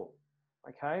irresistible.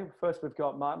 Okay, first we've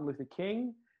got Martin Luther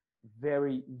King,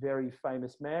 very, very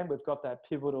famous man. We've got that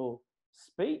pivotal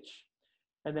speech,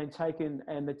 and then taken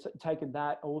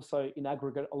that also in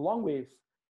aggregate along with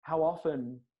how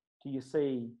often do you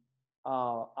see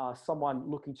someone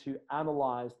looking to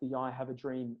analyze the I Have a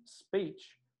Dream speech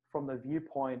from the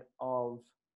viewpoint of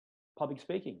public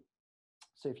speaking.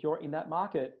 So if you're in that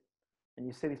market and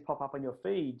you see this pop up on your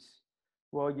feeds,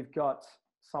 well, you've got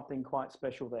something quite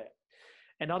special there.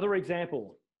 Another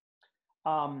example.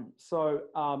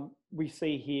 We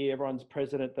see here everyone's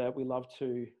president that we love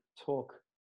to talk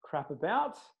crap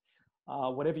about,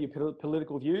 whatever your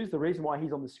political views. The reason why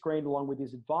he's on the screen along with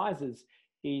his advisors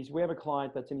is we have a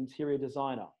client that's an interior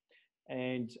designer.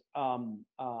 And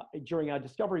during our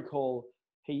discovery call,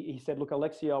 he said, look,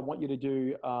 Alexi, I want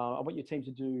your team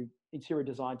to do interior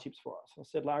design tips for us. I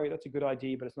said, Larry, that's a good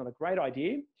idea, but it's not a great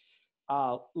idea.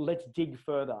 Let's dig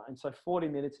further. And so 40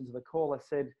 minutes into the call, I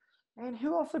said, man,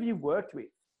 who else have you worked with?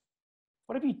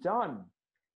 What have you done?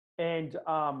 And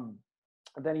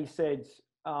then he said,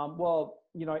 well,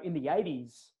 in the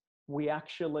 80s, we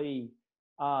actually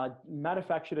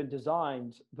manufactured and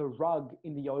designed the rug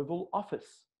in the Oval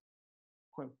Office.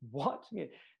 I went, what? Yeah.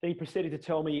 Then he proceeded to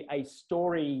tell me a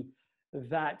story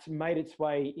that made its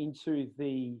way into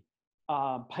the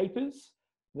papers.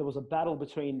 There was a battle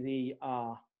between the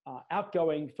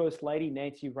outgoing First Lady,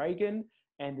 Nancy Reagan,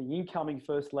 and the incoming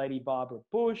First Lady, Barbara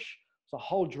Bush. It's a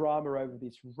whole drama over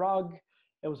this rug.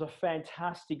 It was a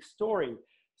fantastic story.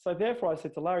 So therefore I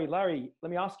said to Larry,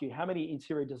 let me ask you, how many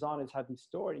interior designers have this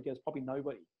story? And he goes, probably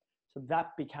nobody. So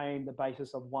that became the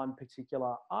basis of one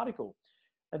particular article.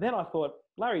 And then I thought,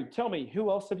 Larry, tell me, who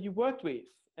else have you worked with?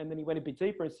 And then he went a bit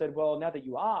deeper and said, well, now that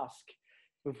you ask,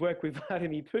 we've worked with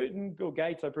Vladimir Putin, Bill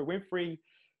Gates, Oprah Winfrey.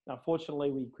 Unfortunately,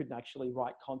 we couldn't actually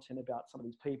write content about some of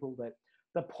these people. But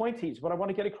the point is, what I want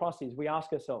to get across is we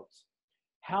ask ourselves,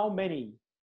 how many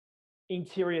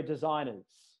interior designers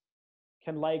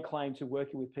can lay claim to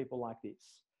working with people like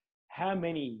this? How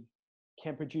many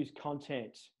can produce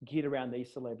content geared around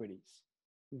these celebrities?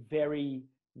 Very,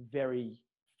 very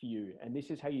few. And this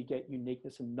is how you get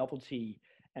uniqueness and novelty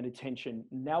and attention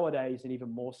nowadays, and even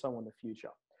more so in the future.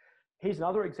 Here's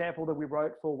another example that we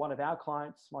wrote for one of our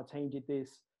clients. My team did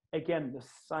this. Again, the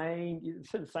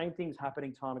same things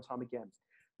happening time and time again.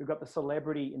 We've got the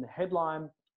celebrity in the headline,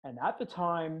 and at the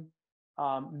time,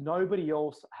 nobody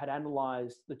else had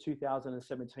analyzed the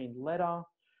 2017 letter.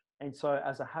 And so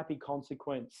as a happy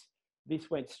consequence, this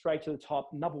went straight to the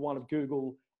top, #1 of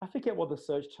Google. I forget what the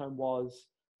search term was.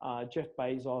 Jeff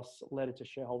Bezos letter to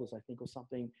shareholders, I think, or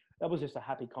something. That was just a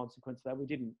happy consequence that we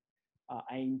didn't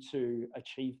aim to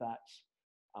achieve that.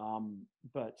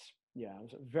 But yeah, it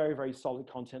was very, very solid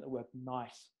content that worked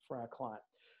nice for our client.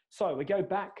 So we go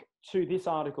back to this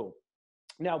article.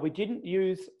 Now, we didn't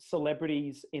use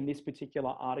celebrities in this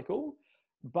particular article,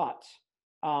 but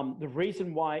the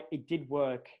reason why it did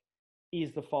work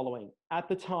is the following. At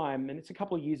the time, and it's a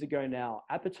couple of years ago now,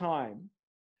 at the time,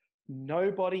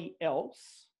 nobody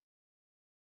else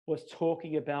was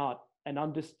talking about an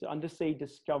undersea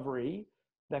discovery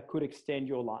that could extend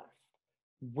your life.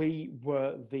 We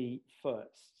were the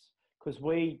first because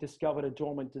we discovered a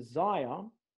dormant desire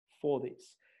for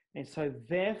this. And so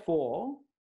therefore,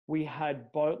 we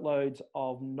had boatloads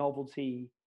of novelty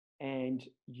and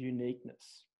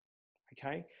uniqueness,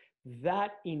 okay?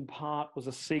 That in part was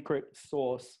a secret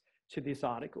source to this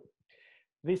article.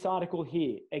 This article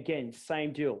here, again,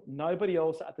 same deal. Nobody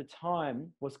else at the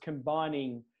time was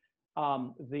combining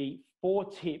the 4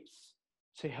 tips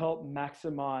to help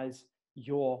maximize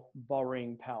your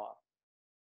borrowing power.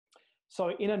 So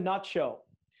in a nutshell,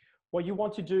 what you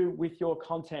want to do with your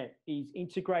content is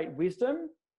integrate wisdom,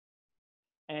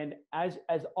 and as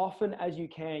often as you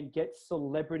can, get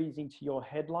celebrities into your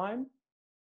headline.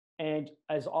 And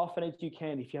as often as you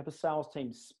can, if you have a sales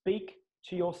team, speak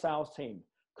to your sales team.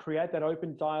 Create that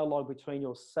open dialogue between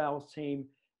your sales team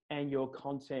and your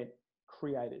content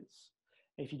creators.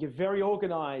 If you get very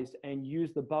organized and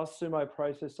use the BuzzSumo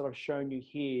process that I've shown you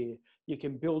here, you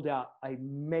can build out a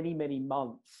many, many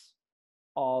months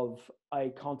of a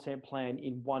content plan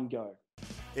in one go.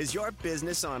 Is your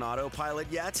business on autopilot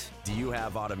yet? Do you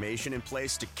have automation in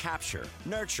place to capture,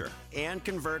 nurture, and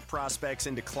convert prospects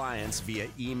into clients via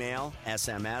email,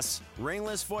 SMS,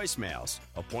 ringless voicemails,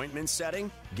 appointment setting?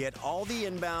 Get all the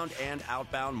inbound and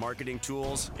outbound marketing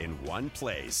tools in one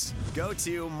place. Go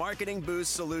to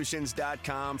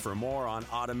marketingboostsolutions.com for more on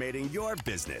automating your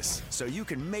business so you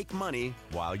can make money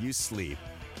while you sleep.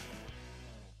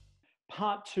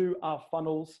 Part 2 are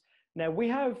funnels. Now, we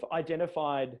have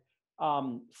identified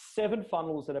 7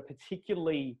 funnels that are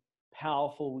particularly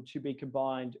powerful to be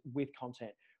combined with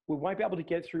content. We won't be able to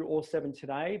get through all 7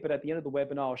 today, but at the end of the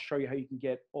webinar, I'll show you how you can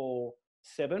get all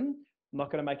 7. I'm not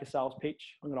going to make a sales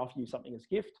pitch. I'm going to offer you something as a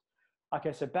gift.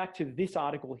 Okay, so back to this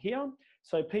article here.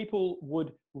 So people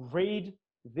would read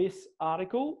this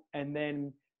article, and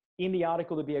then in the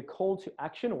article, there'd be a call to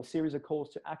action or series of calls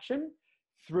to action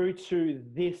through to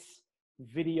this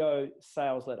video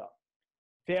sales letter.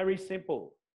 Very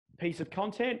simple. Piece of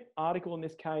content, article in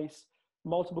this case,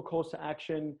 multiple calls to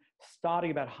action, starting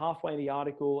about halfway in the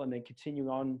article and then continuing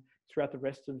on throughout the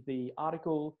rest of the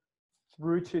article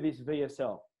through to this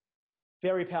VSL.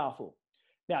 Very powerful.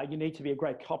 Now, you need to be a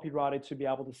great copywriter to be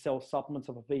able to sell supplements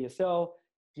of a VSL.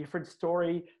 Different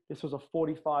story. This was a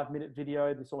 45-minute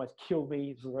video. This almost killed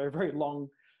me. This was very, very long,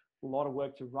 a lot of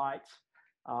work to write,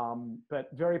 but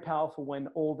very powerful when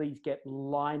all these get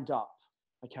lined up.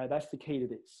 Okay, that's the key to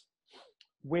this.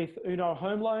 With Uno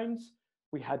Home Loans,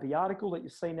 we had the article that you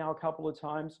see now a couple of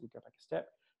times. We'll go back a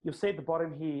step. You'll see at the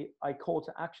bottom here, a call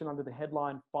to action under the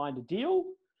headline, find a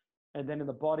deal. And then in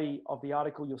the body of the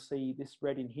article, you'll see this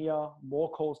read in here, more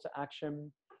calls to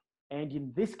action. And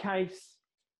in this case,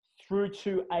 through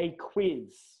to a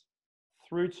quiz.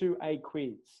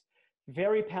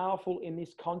 Very powerful in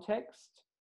this context.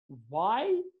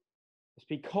 Why? It's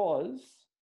because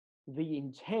the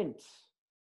intent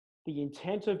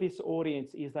of this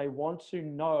audience is they want to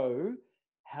know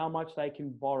how much they can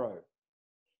borrow.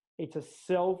 It's a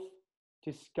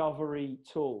self-discovery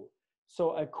tool.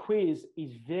 So a quiz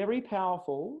is very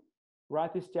powerful.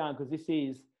 Write this down because this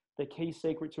is the key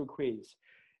secret to a quiz.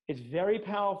 It's very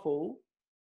powerful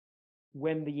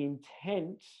when the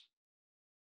intent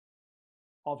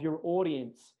of your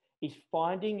audience is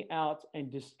finding out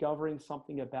and discovering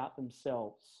something about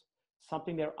themselves,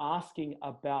 something they're asking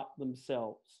about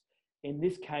themselves. In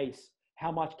this case,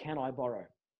 how much can I borrow?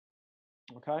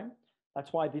 Okay,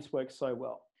 that's why this works so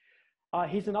well.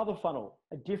 Here's another funnel,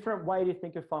 a different way to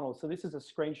think of funnels. So this is a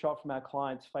screenshot from our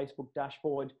client's Facebook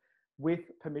dashboard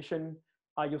with permission.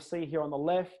 You'll see here on the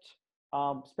left,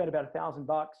 spent about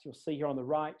 $1,000. You'll see here on the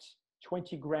right,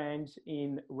 20 grand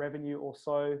in revenue or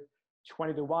so.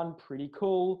 20 to 1, pretty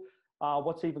cool.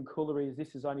 What's even cooler is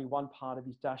this is only one part of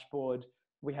his dashboard.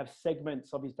 We have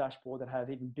segments of his dashboard that have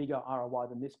even bigger ROI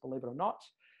than this, believe it or not.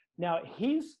 Now,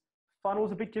 his funnel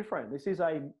is a bit different. This is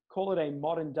call it a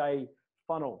modern day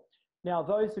funnel. Now,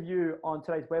 those of you on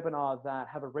today's webinar that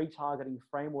have a retargeting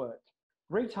framework,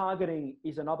 retargeting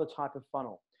is another type of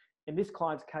funnel. In this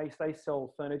client's case, they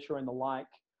sell furniture and the like.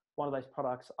 One of those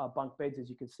products are bunk beds, as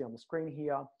you can see on the screen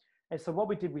here. And so what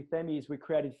we did with them is we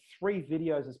created 3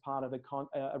 videos as part of a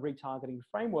retargeting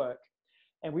framework.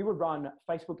 And we would run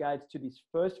Facebook ads to this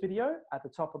first video at the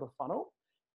top of the funnel.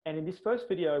 And in this first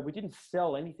video, we didn't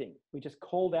sell anything. We just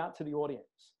called out to the audience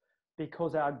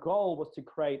because our goal was to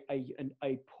create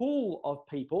a pool of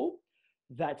people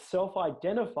that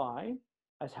self-identify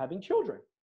as having children.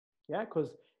 Yeah,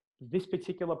 because this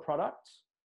particular product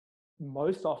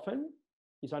most often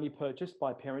is only purchased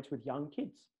by parents with young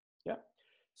kids. Yeah.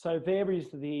 So there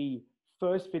is the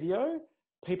first video.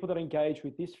 People that engage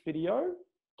with this video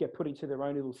get put into their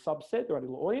own little subset, their own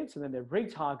little audience, and then they're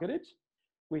retargeted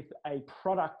with a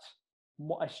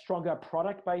stronger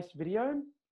product-based video.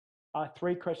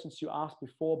 3 questions to ask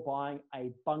before buying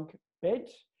a bunk bed.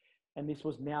 And this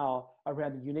was now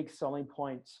around the unique selling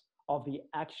points of the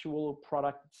actual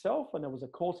product itself. And there was a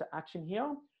call to action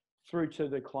here through to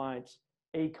the client's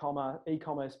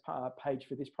e-commerce page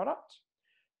for this product.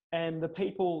 And the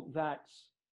people that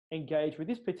engage with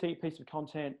this petite piece of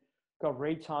content got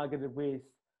retargeted with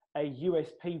a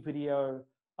USP video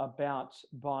about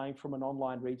buying from an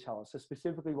online retailer. So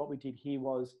specifically what we did here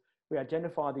was we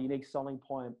identified the unique selling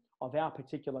point of our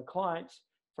particular client.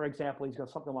 For example, he's got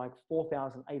something like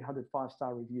 4,800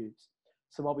 5-star reviews.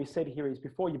 So what we said here is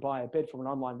before you buy a bed from an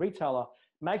online retailer,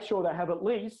 make sure they have at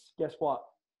least, guess what,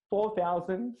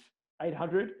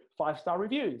 4,800 5-star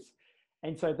reviews.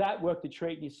 And so that worked a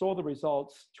treat. You saw the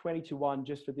results, 20 to 1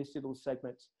 just for this little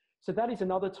segment. So that is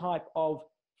another type of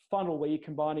funnel where you're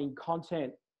combining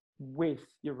content with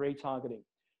your retargeting.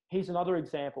 Here's another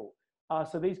example.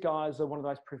 So these guys are one of the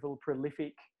most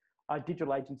prolific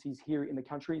digital agencies here in the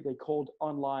country. They're called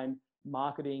Online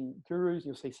Marketing Gurus.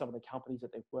 You'll see some of the companies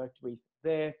that they've worked with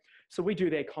there. So we do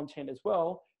their content as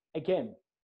well. Again,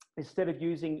 instead of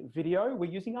using video,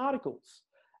 we're using articles.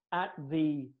 At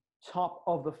the top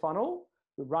of the funnel,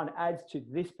 we run ads to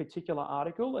this particular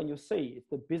article, and you'll see it's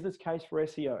the business case for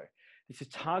SEO. This is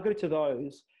targeted to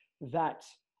those that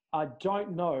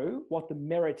don't know what the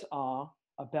merits are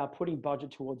about putting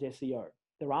budget towards SEO.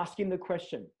 They're asking the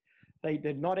question.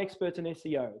 They're not experts in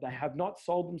SEO. They have not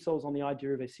sold themselves on the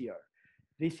idea of SEO.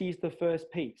 This is the first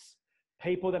piece.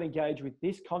 People that engage with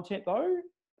this content though,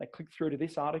 they click through to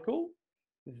this article,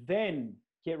 then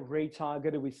get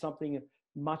retargeted with something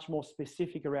much more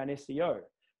specific around SEO.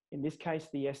 In this case,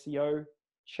 the SEO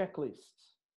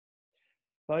checklists.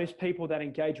 Those people that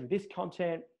engage with this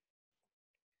content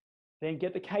then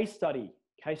get the case study.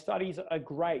 Case studies are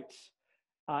great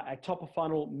at top of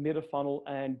funnel, mid of funnel,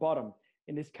 and bottom.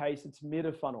 In this case, it's mid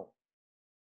of funnel.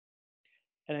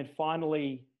 And then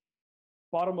finally,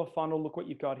 bottom of funnel, look what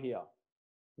you've got here.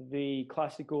 The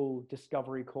classical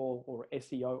discovery call or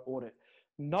SEO audit.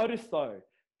 Notice though,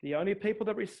 the only people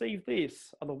that receive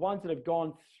this are the ones that have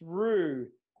gone through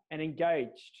and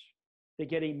engaged. They're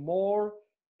getting more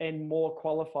and more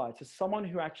qualified. So someone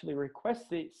who actually requests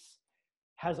this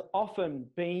has often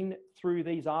been through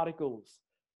these articles.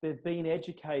 They've been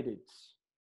educated.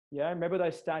 Yeah, remember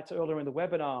those stats earlier in the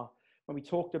webinar when we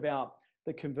talked about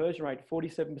the conversion rate,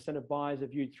 47% of buyers have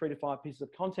viewed 3 to 5 pieces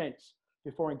of content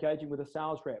before engaging with a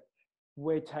sales rep.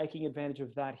 We're taking advantage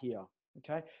of that here,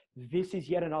 okay? This is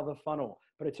yet another funnel,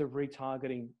 but it's a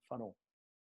retargeting funnel.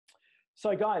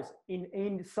 So guys,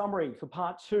 in summary for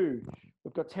part 2,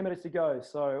 we've got 10 minutes to go,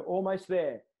 so almost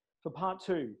there. For part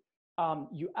 2,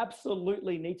 you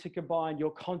absolutely need to combine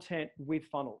your content with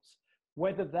funnels,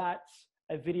 whether that's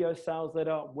a video sales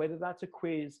letter, whether that's a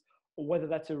quiz, or whether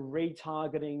that's a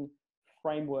retargeting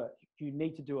framework. You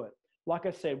need to do it. Like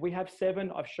I said, we have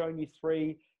 7. I've shown you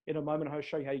 3. In a moment, I'll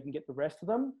show you how you can get the rest of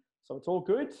them. So it's all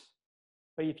good.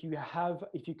 But if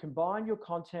you combine your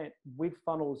content with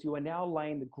funnels, you are now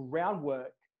laying the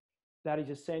groundwork that is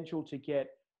essential to get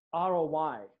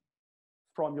ROI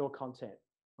from your content,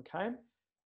 okay?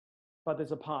 But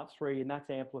there's a part 3, and that's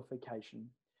amplification.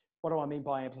 What do I mean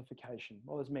by amplification?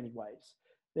 Well, there's many ways.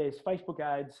 There's Facebook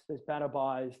ads, there's banner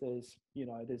buys, there's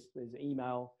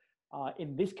email.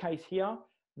 In this case here,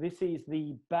 this is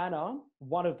the banner,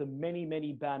 one of the many,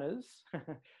 many banners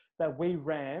that we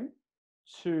ran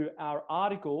to our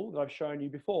article that I've shown you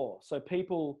before. So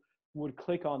people would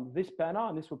click on this banner,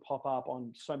 and this would pop up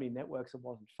on so many networks it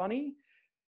wasn't funny.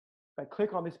 They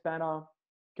click on this banner,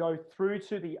 go through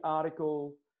to the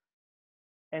article,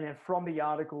 and then from the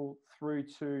article through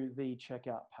to the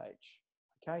checkout page.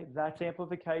 Okay, that's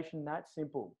amplification, that's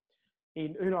simple.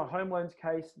 In Uno Home Loans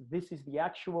case, this is the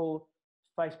actual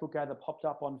Facebook ad that popped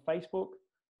up on Facebook.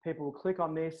 People will click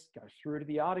on this, go through to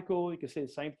the article. You can see the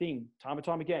same thing time and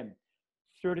time again.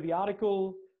 Through to the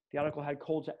article had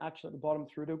call to action at the bottom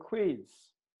through to a quiz.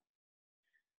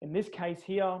 In this case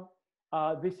here,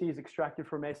 this is extracted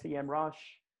from SEMrush.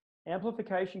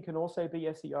 Amplification can also be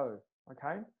SEO,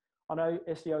 okay? I know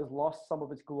SEO has lost some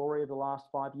of its glory over the last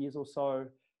 5 years or so.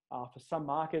 For some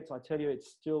markets, I tell you,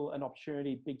 it's still an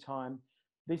opportunity big time.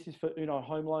 This is for Uno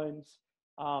Home Loans.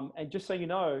 And just so you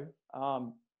know,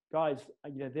 guys,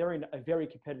 they're in a very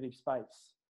competitive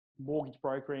space, mortgage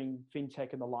brokering,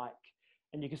 fintech and the like.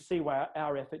 And you can see where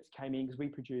our efforts came in because we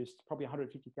produced probably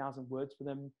 150,000 words for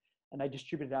them and they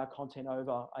distributed our content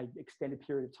over an extended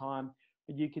period of time.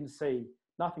 But you can see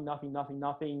nothing.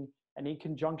 And in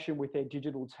conjunction with their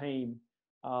digital team,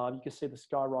 you can see the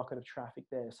skyrocket of traffic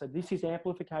there. So this is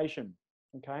amplification,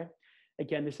 okay?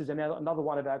 Again, this is another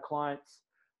one of our clients.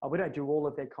 We don't do all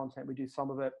of their content, we do some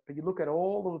of it, but you look at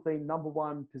all of the number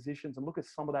one positions and look at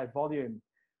some of that volume.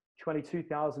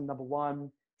 22,000 number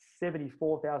one,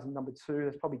 74,000 number two,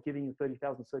 that's probably giving you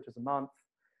 30,000 searches a month.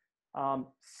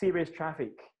 Serious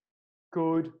traffic,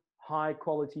 good, high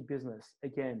quality business,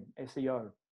 again, SEO.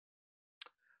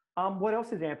 What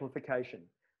else is amplification?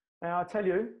 Now, I tell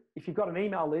you, if you've got an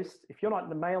email list, if you're not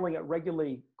mailing it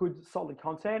regularly, good, solid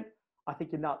content, I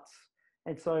think you're nuts.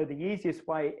 And so the easiest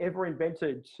way ever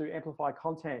invented to amplify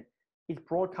content is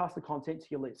broadcast the content to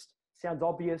your list. Sounds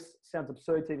obvious, sounds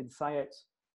absurd to even say it.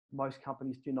 Most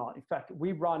companies do not. In fact,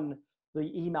 we run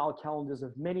the email calendars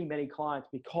of many, many clients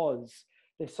because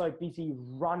they're so busy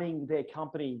running their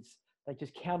companies. They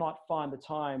just cannot find the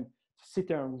time to sit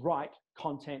there and write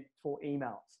content for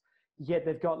emails. Yet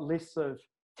they've got lists of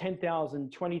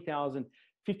 10,000, 20,000,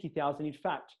 50,000. In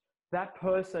fact, that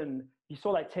person, you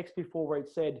saw that text before where it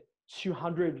said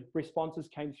 200 responses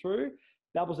came through.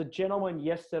 That was a gentleman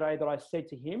yesterday that I said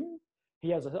to him, he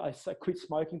has a quit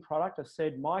smoking product. I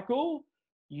said, Michael,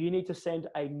 you need to send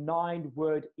a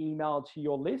 9-word email to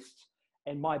your list.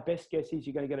 And my best guess is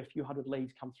you're going to get a few hundred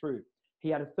leads come through. He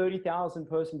had a 30,000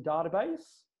 person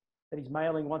database that he's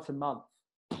mailing once a month.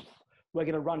 We're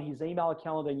going to run his email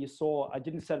calendar, and you saw, I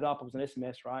didn't set it up, it was an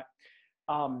SMS, right?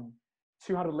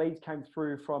 200 leads came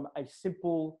through from a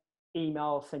simple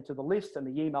email sent to the list, and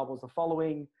the email was the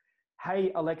following: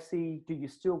 hey, Alexi, do you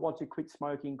still want to quit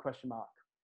smoking? ?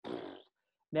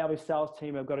 Now his sales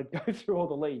team have got to go through all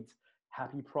the leads.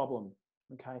 Happy problem,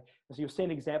 okay? So you'll see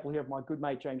an example here of my good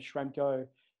mate, James Shremko.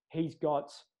 He's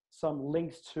got some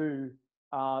links to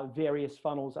various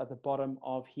funnels at the bottom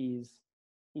of his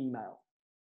email.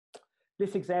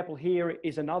 This example here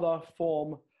is another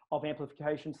form of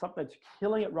amplification, something that's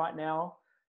killing it right now.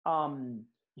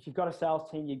 If you've got a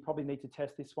sales team, you probably need to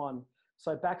test this one.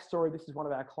 So backstory, this is one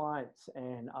of our clients,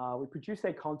 and we produced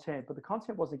their content, but the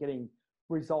content wasn't getting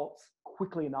results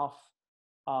quickly enough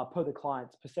per the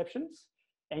client's perceptions.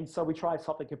 And so we tried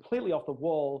something completely off the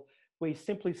wall. We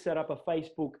simply set up a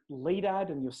Facebook lead ad,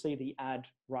 and you'll see the ad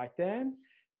right there.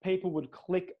 People would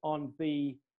click on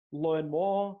the learn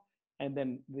more, and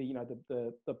then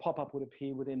the pop-up would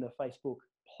appear within the Facebook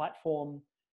platform,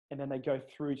 and then they go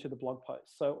through to the blog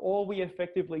post. So all we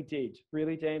effectively did,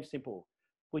 really damn simple,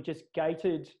 we just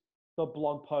gated the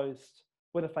blog post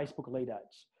with a Facebook lead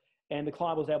ads. And the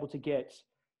client was able to get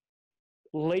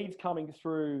leads coming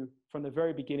through from the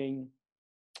very beginning,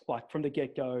 like from the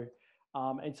get-go.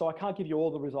 And so I can't give you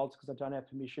all the results because I don't have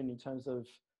permission in terms of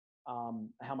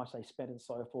how much they spent and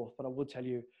so forth. But I will tell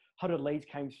you, 100 leads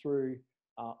came through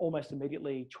almost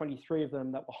immediately, 23 of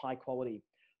them that were high quality.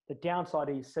 The downside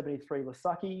is 73 were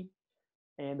sucky.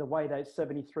 And the way those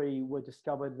 73 were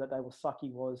discovered that they were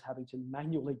sucky was having to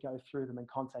manually go through them and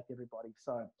contact everybody.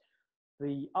 So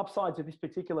the upsides of this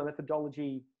particular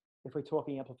methodology, if we're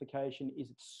talking amplification, is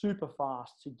it's super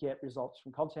fast to get results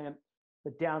from content.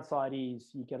 The downside is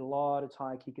you get a lot of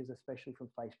tire kickers, especially from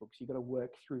Facebook. So you've got to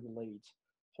work through the leads,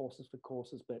 horses for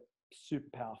courses, but super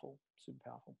powerful, super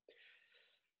powerful.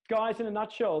 Guys, in a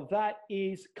nutshell, that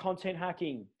is content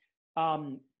hacking.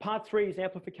 Part 3 is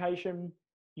amplification.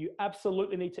 You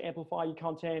absolutely need to amplify your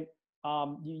content.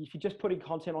 If you're just putting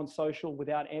content on social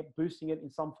without boosting it in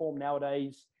some form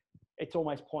nowadays, it's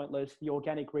almost pointless. The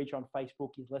organic reach on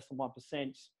Facebook is less than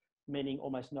 1%, meaning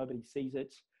almost nobody sees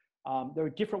it. There are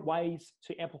different ways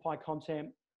to amplify content.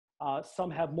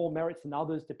 Some have more merits than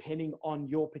others depending on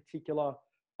your particular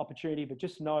opportunity, but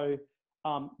just know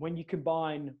when you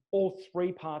combine all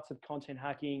 3 parts of content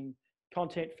hacking,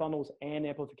 content funnels and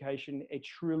amplification, it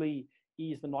truly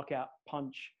is the knockout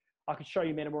punch I could show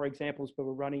you many more examples, but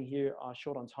we're running here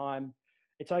short on time.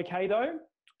 It's okay though,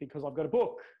 because I've got a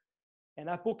book, and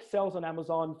that book sells on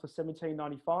Amazon for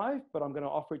 $17.95, but I'm going to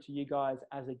offer it to you guys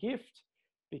as a gift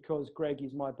because Greg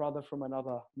is my brother from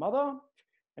another mother.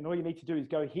 And all you need to do is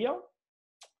go here,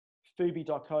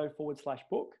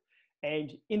 fubi.co/book.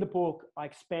 And in the book, I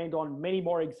expand on many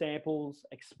more examples,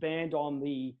 expand on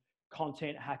the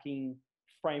content hacking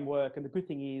framework. And the good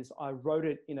thing is I wrote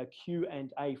it in a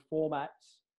Q&A format,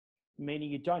 meaning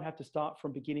you don't have to start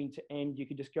from beginning to end. You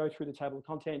can just go through the table of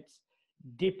contents,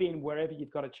 dip in wherever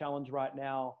you've got a challenge right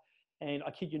now. And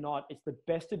I kid you not, it's the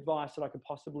best advice that I could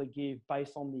possibly give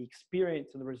based on the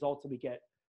experience and the results that we get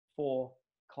for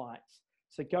clients.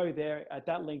 So go there at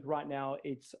that link right now.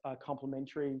 It's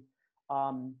complimentary.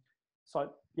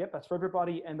 So yep, that's for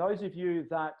everybody. And those of you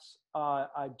that are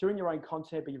doing your own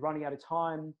content, but you're running out of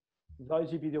time,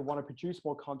 those of you that want to produce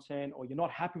more content, or you're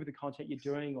not happy with the content you're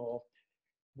doing, or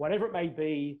whatever it may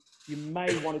be, you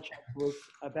may want to chat to us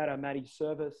about our managed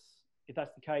service. If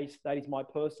that's the case, that is my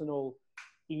personal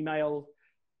email.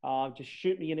 Just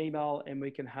shoot me an email and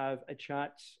we can have a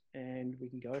chat and we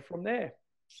can go from there.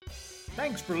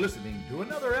 Thanks for listening to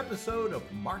another episode of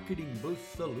Marketing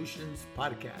Boost Solutions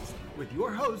Podcast with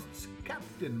your hosts,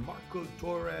 Captain Marco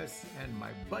Torres and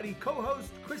my buddy co-host,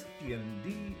 Christian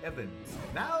D. Evans.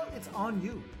 Now it's on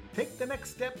you. Take the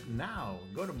next step now.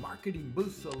 Go to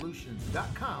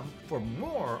marketingboostsolutions.com for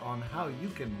more on how you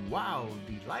can wow,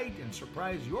 delight, and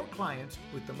surprise your clients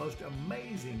with the most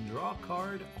amazing draw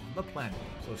card on the planet.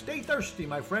 So stay thirsty,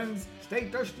 my friends. Stay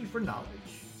thirsty for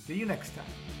knowledge. See you next time.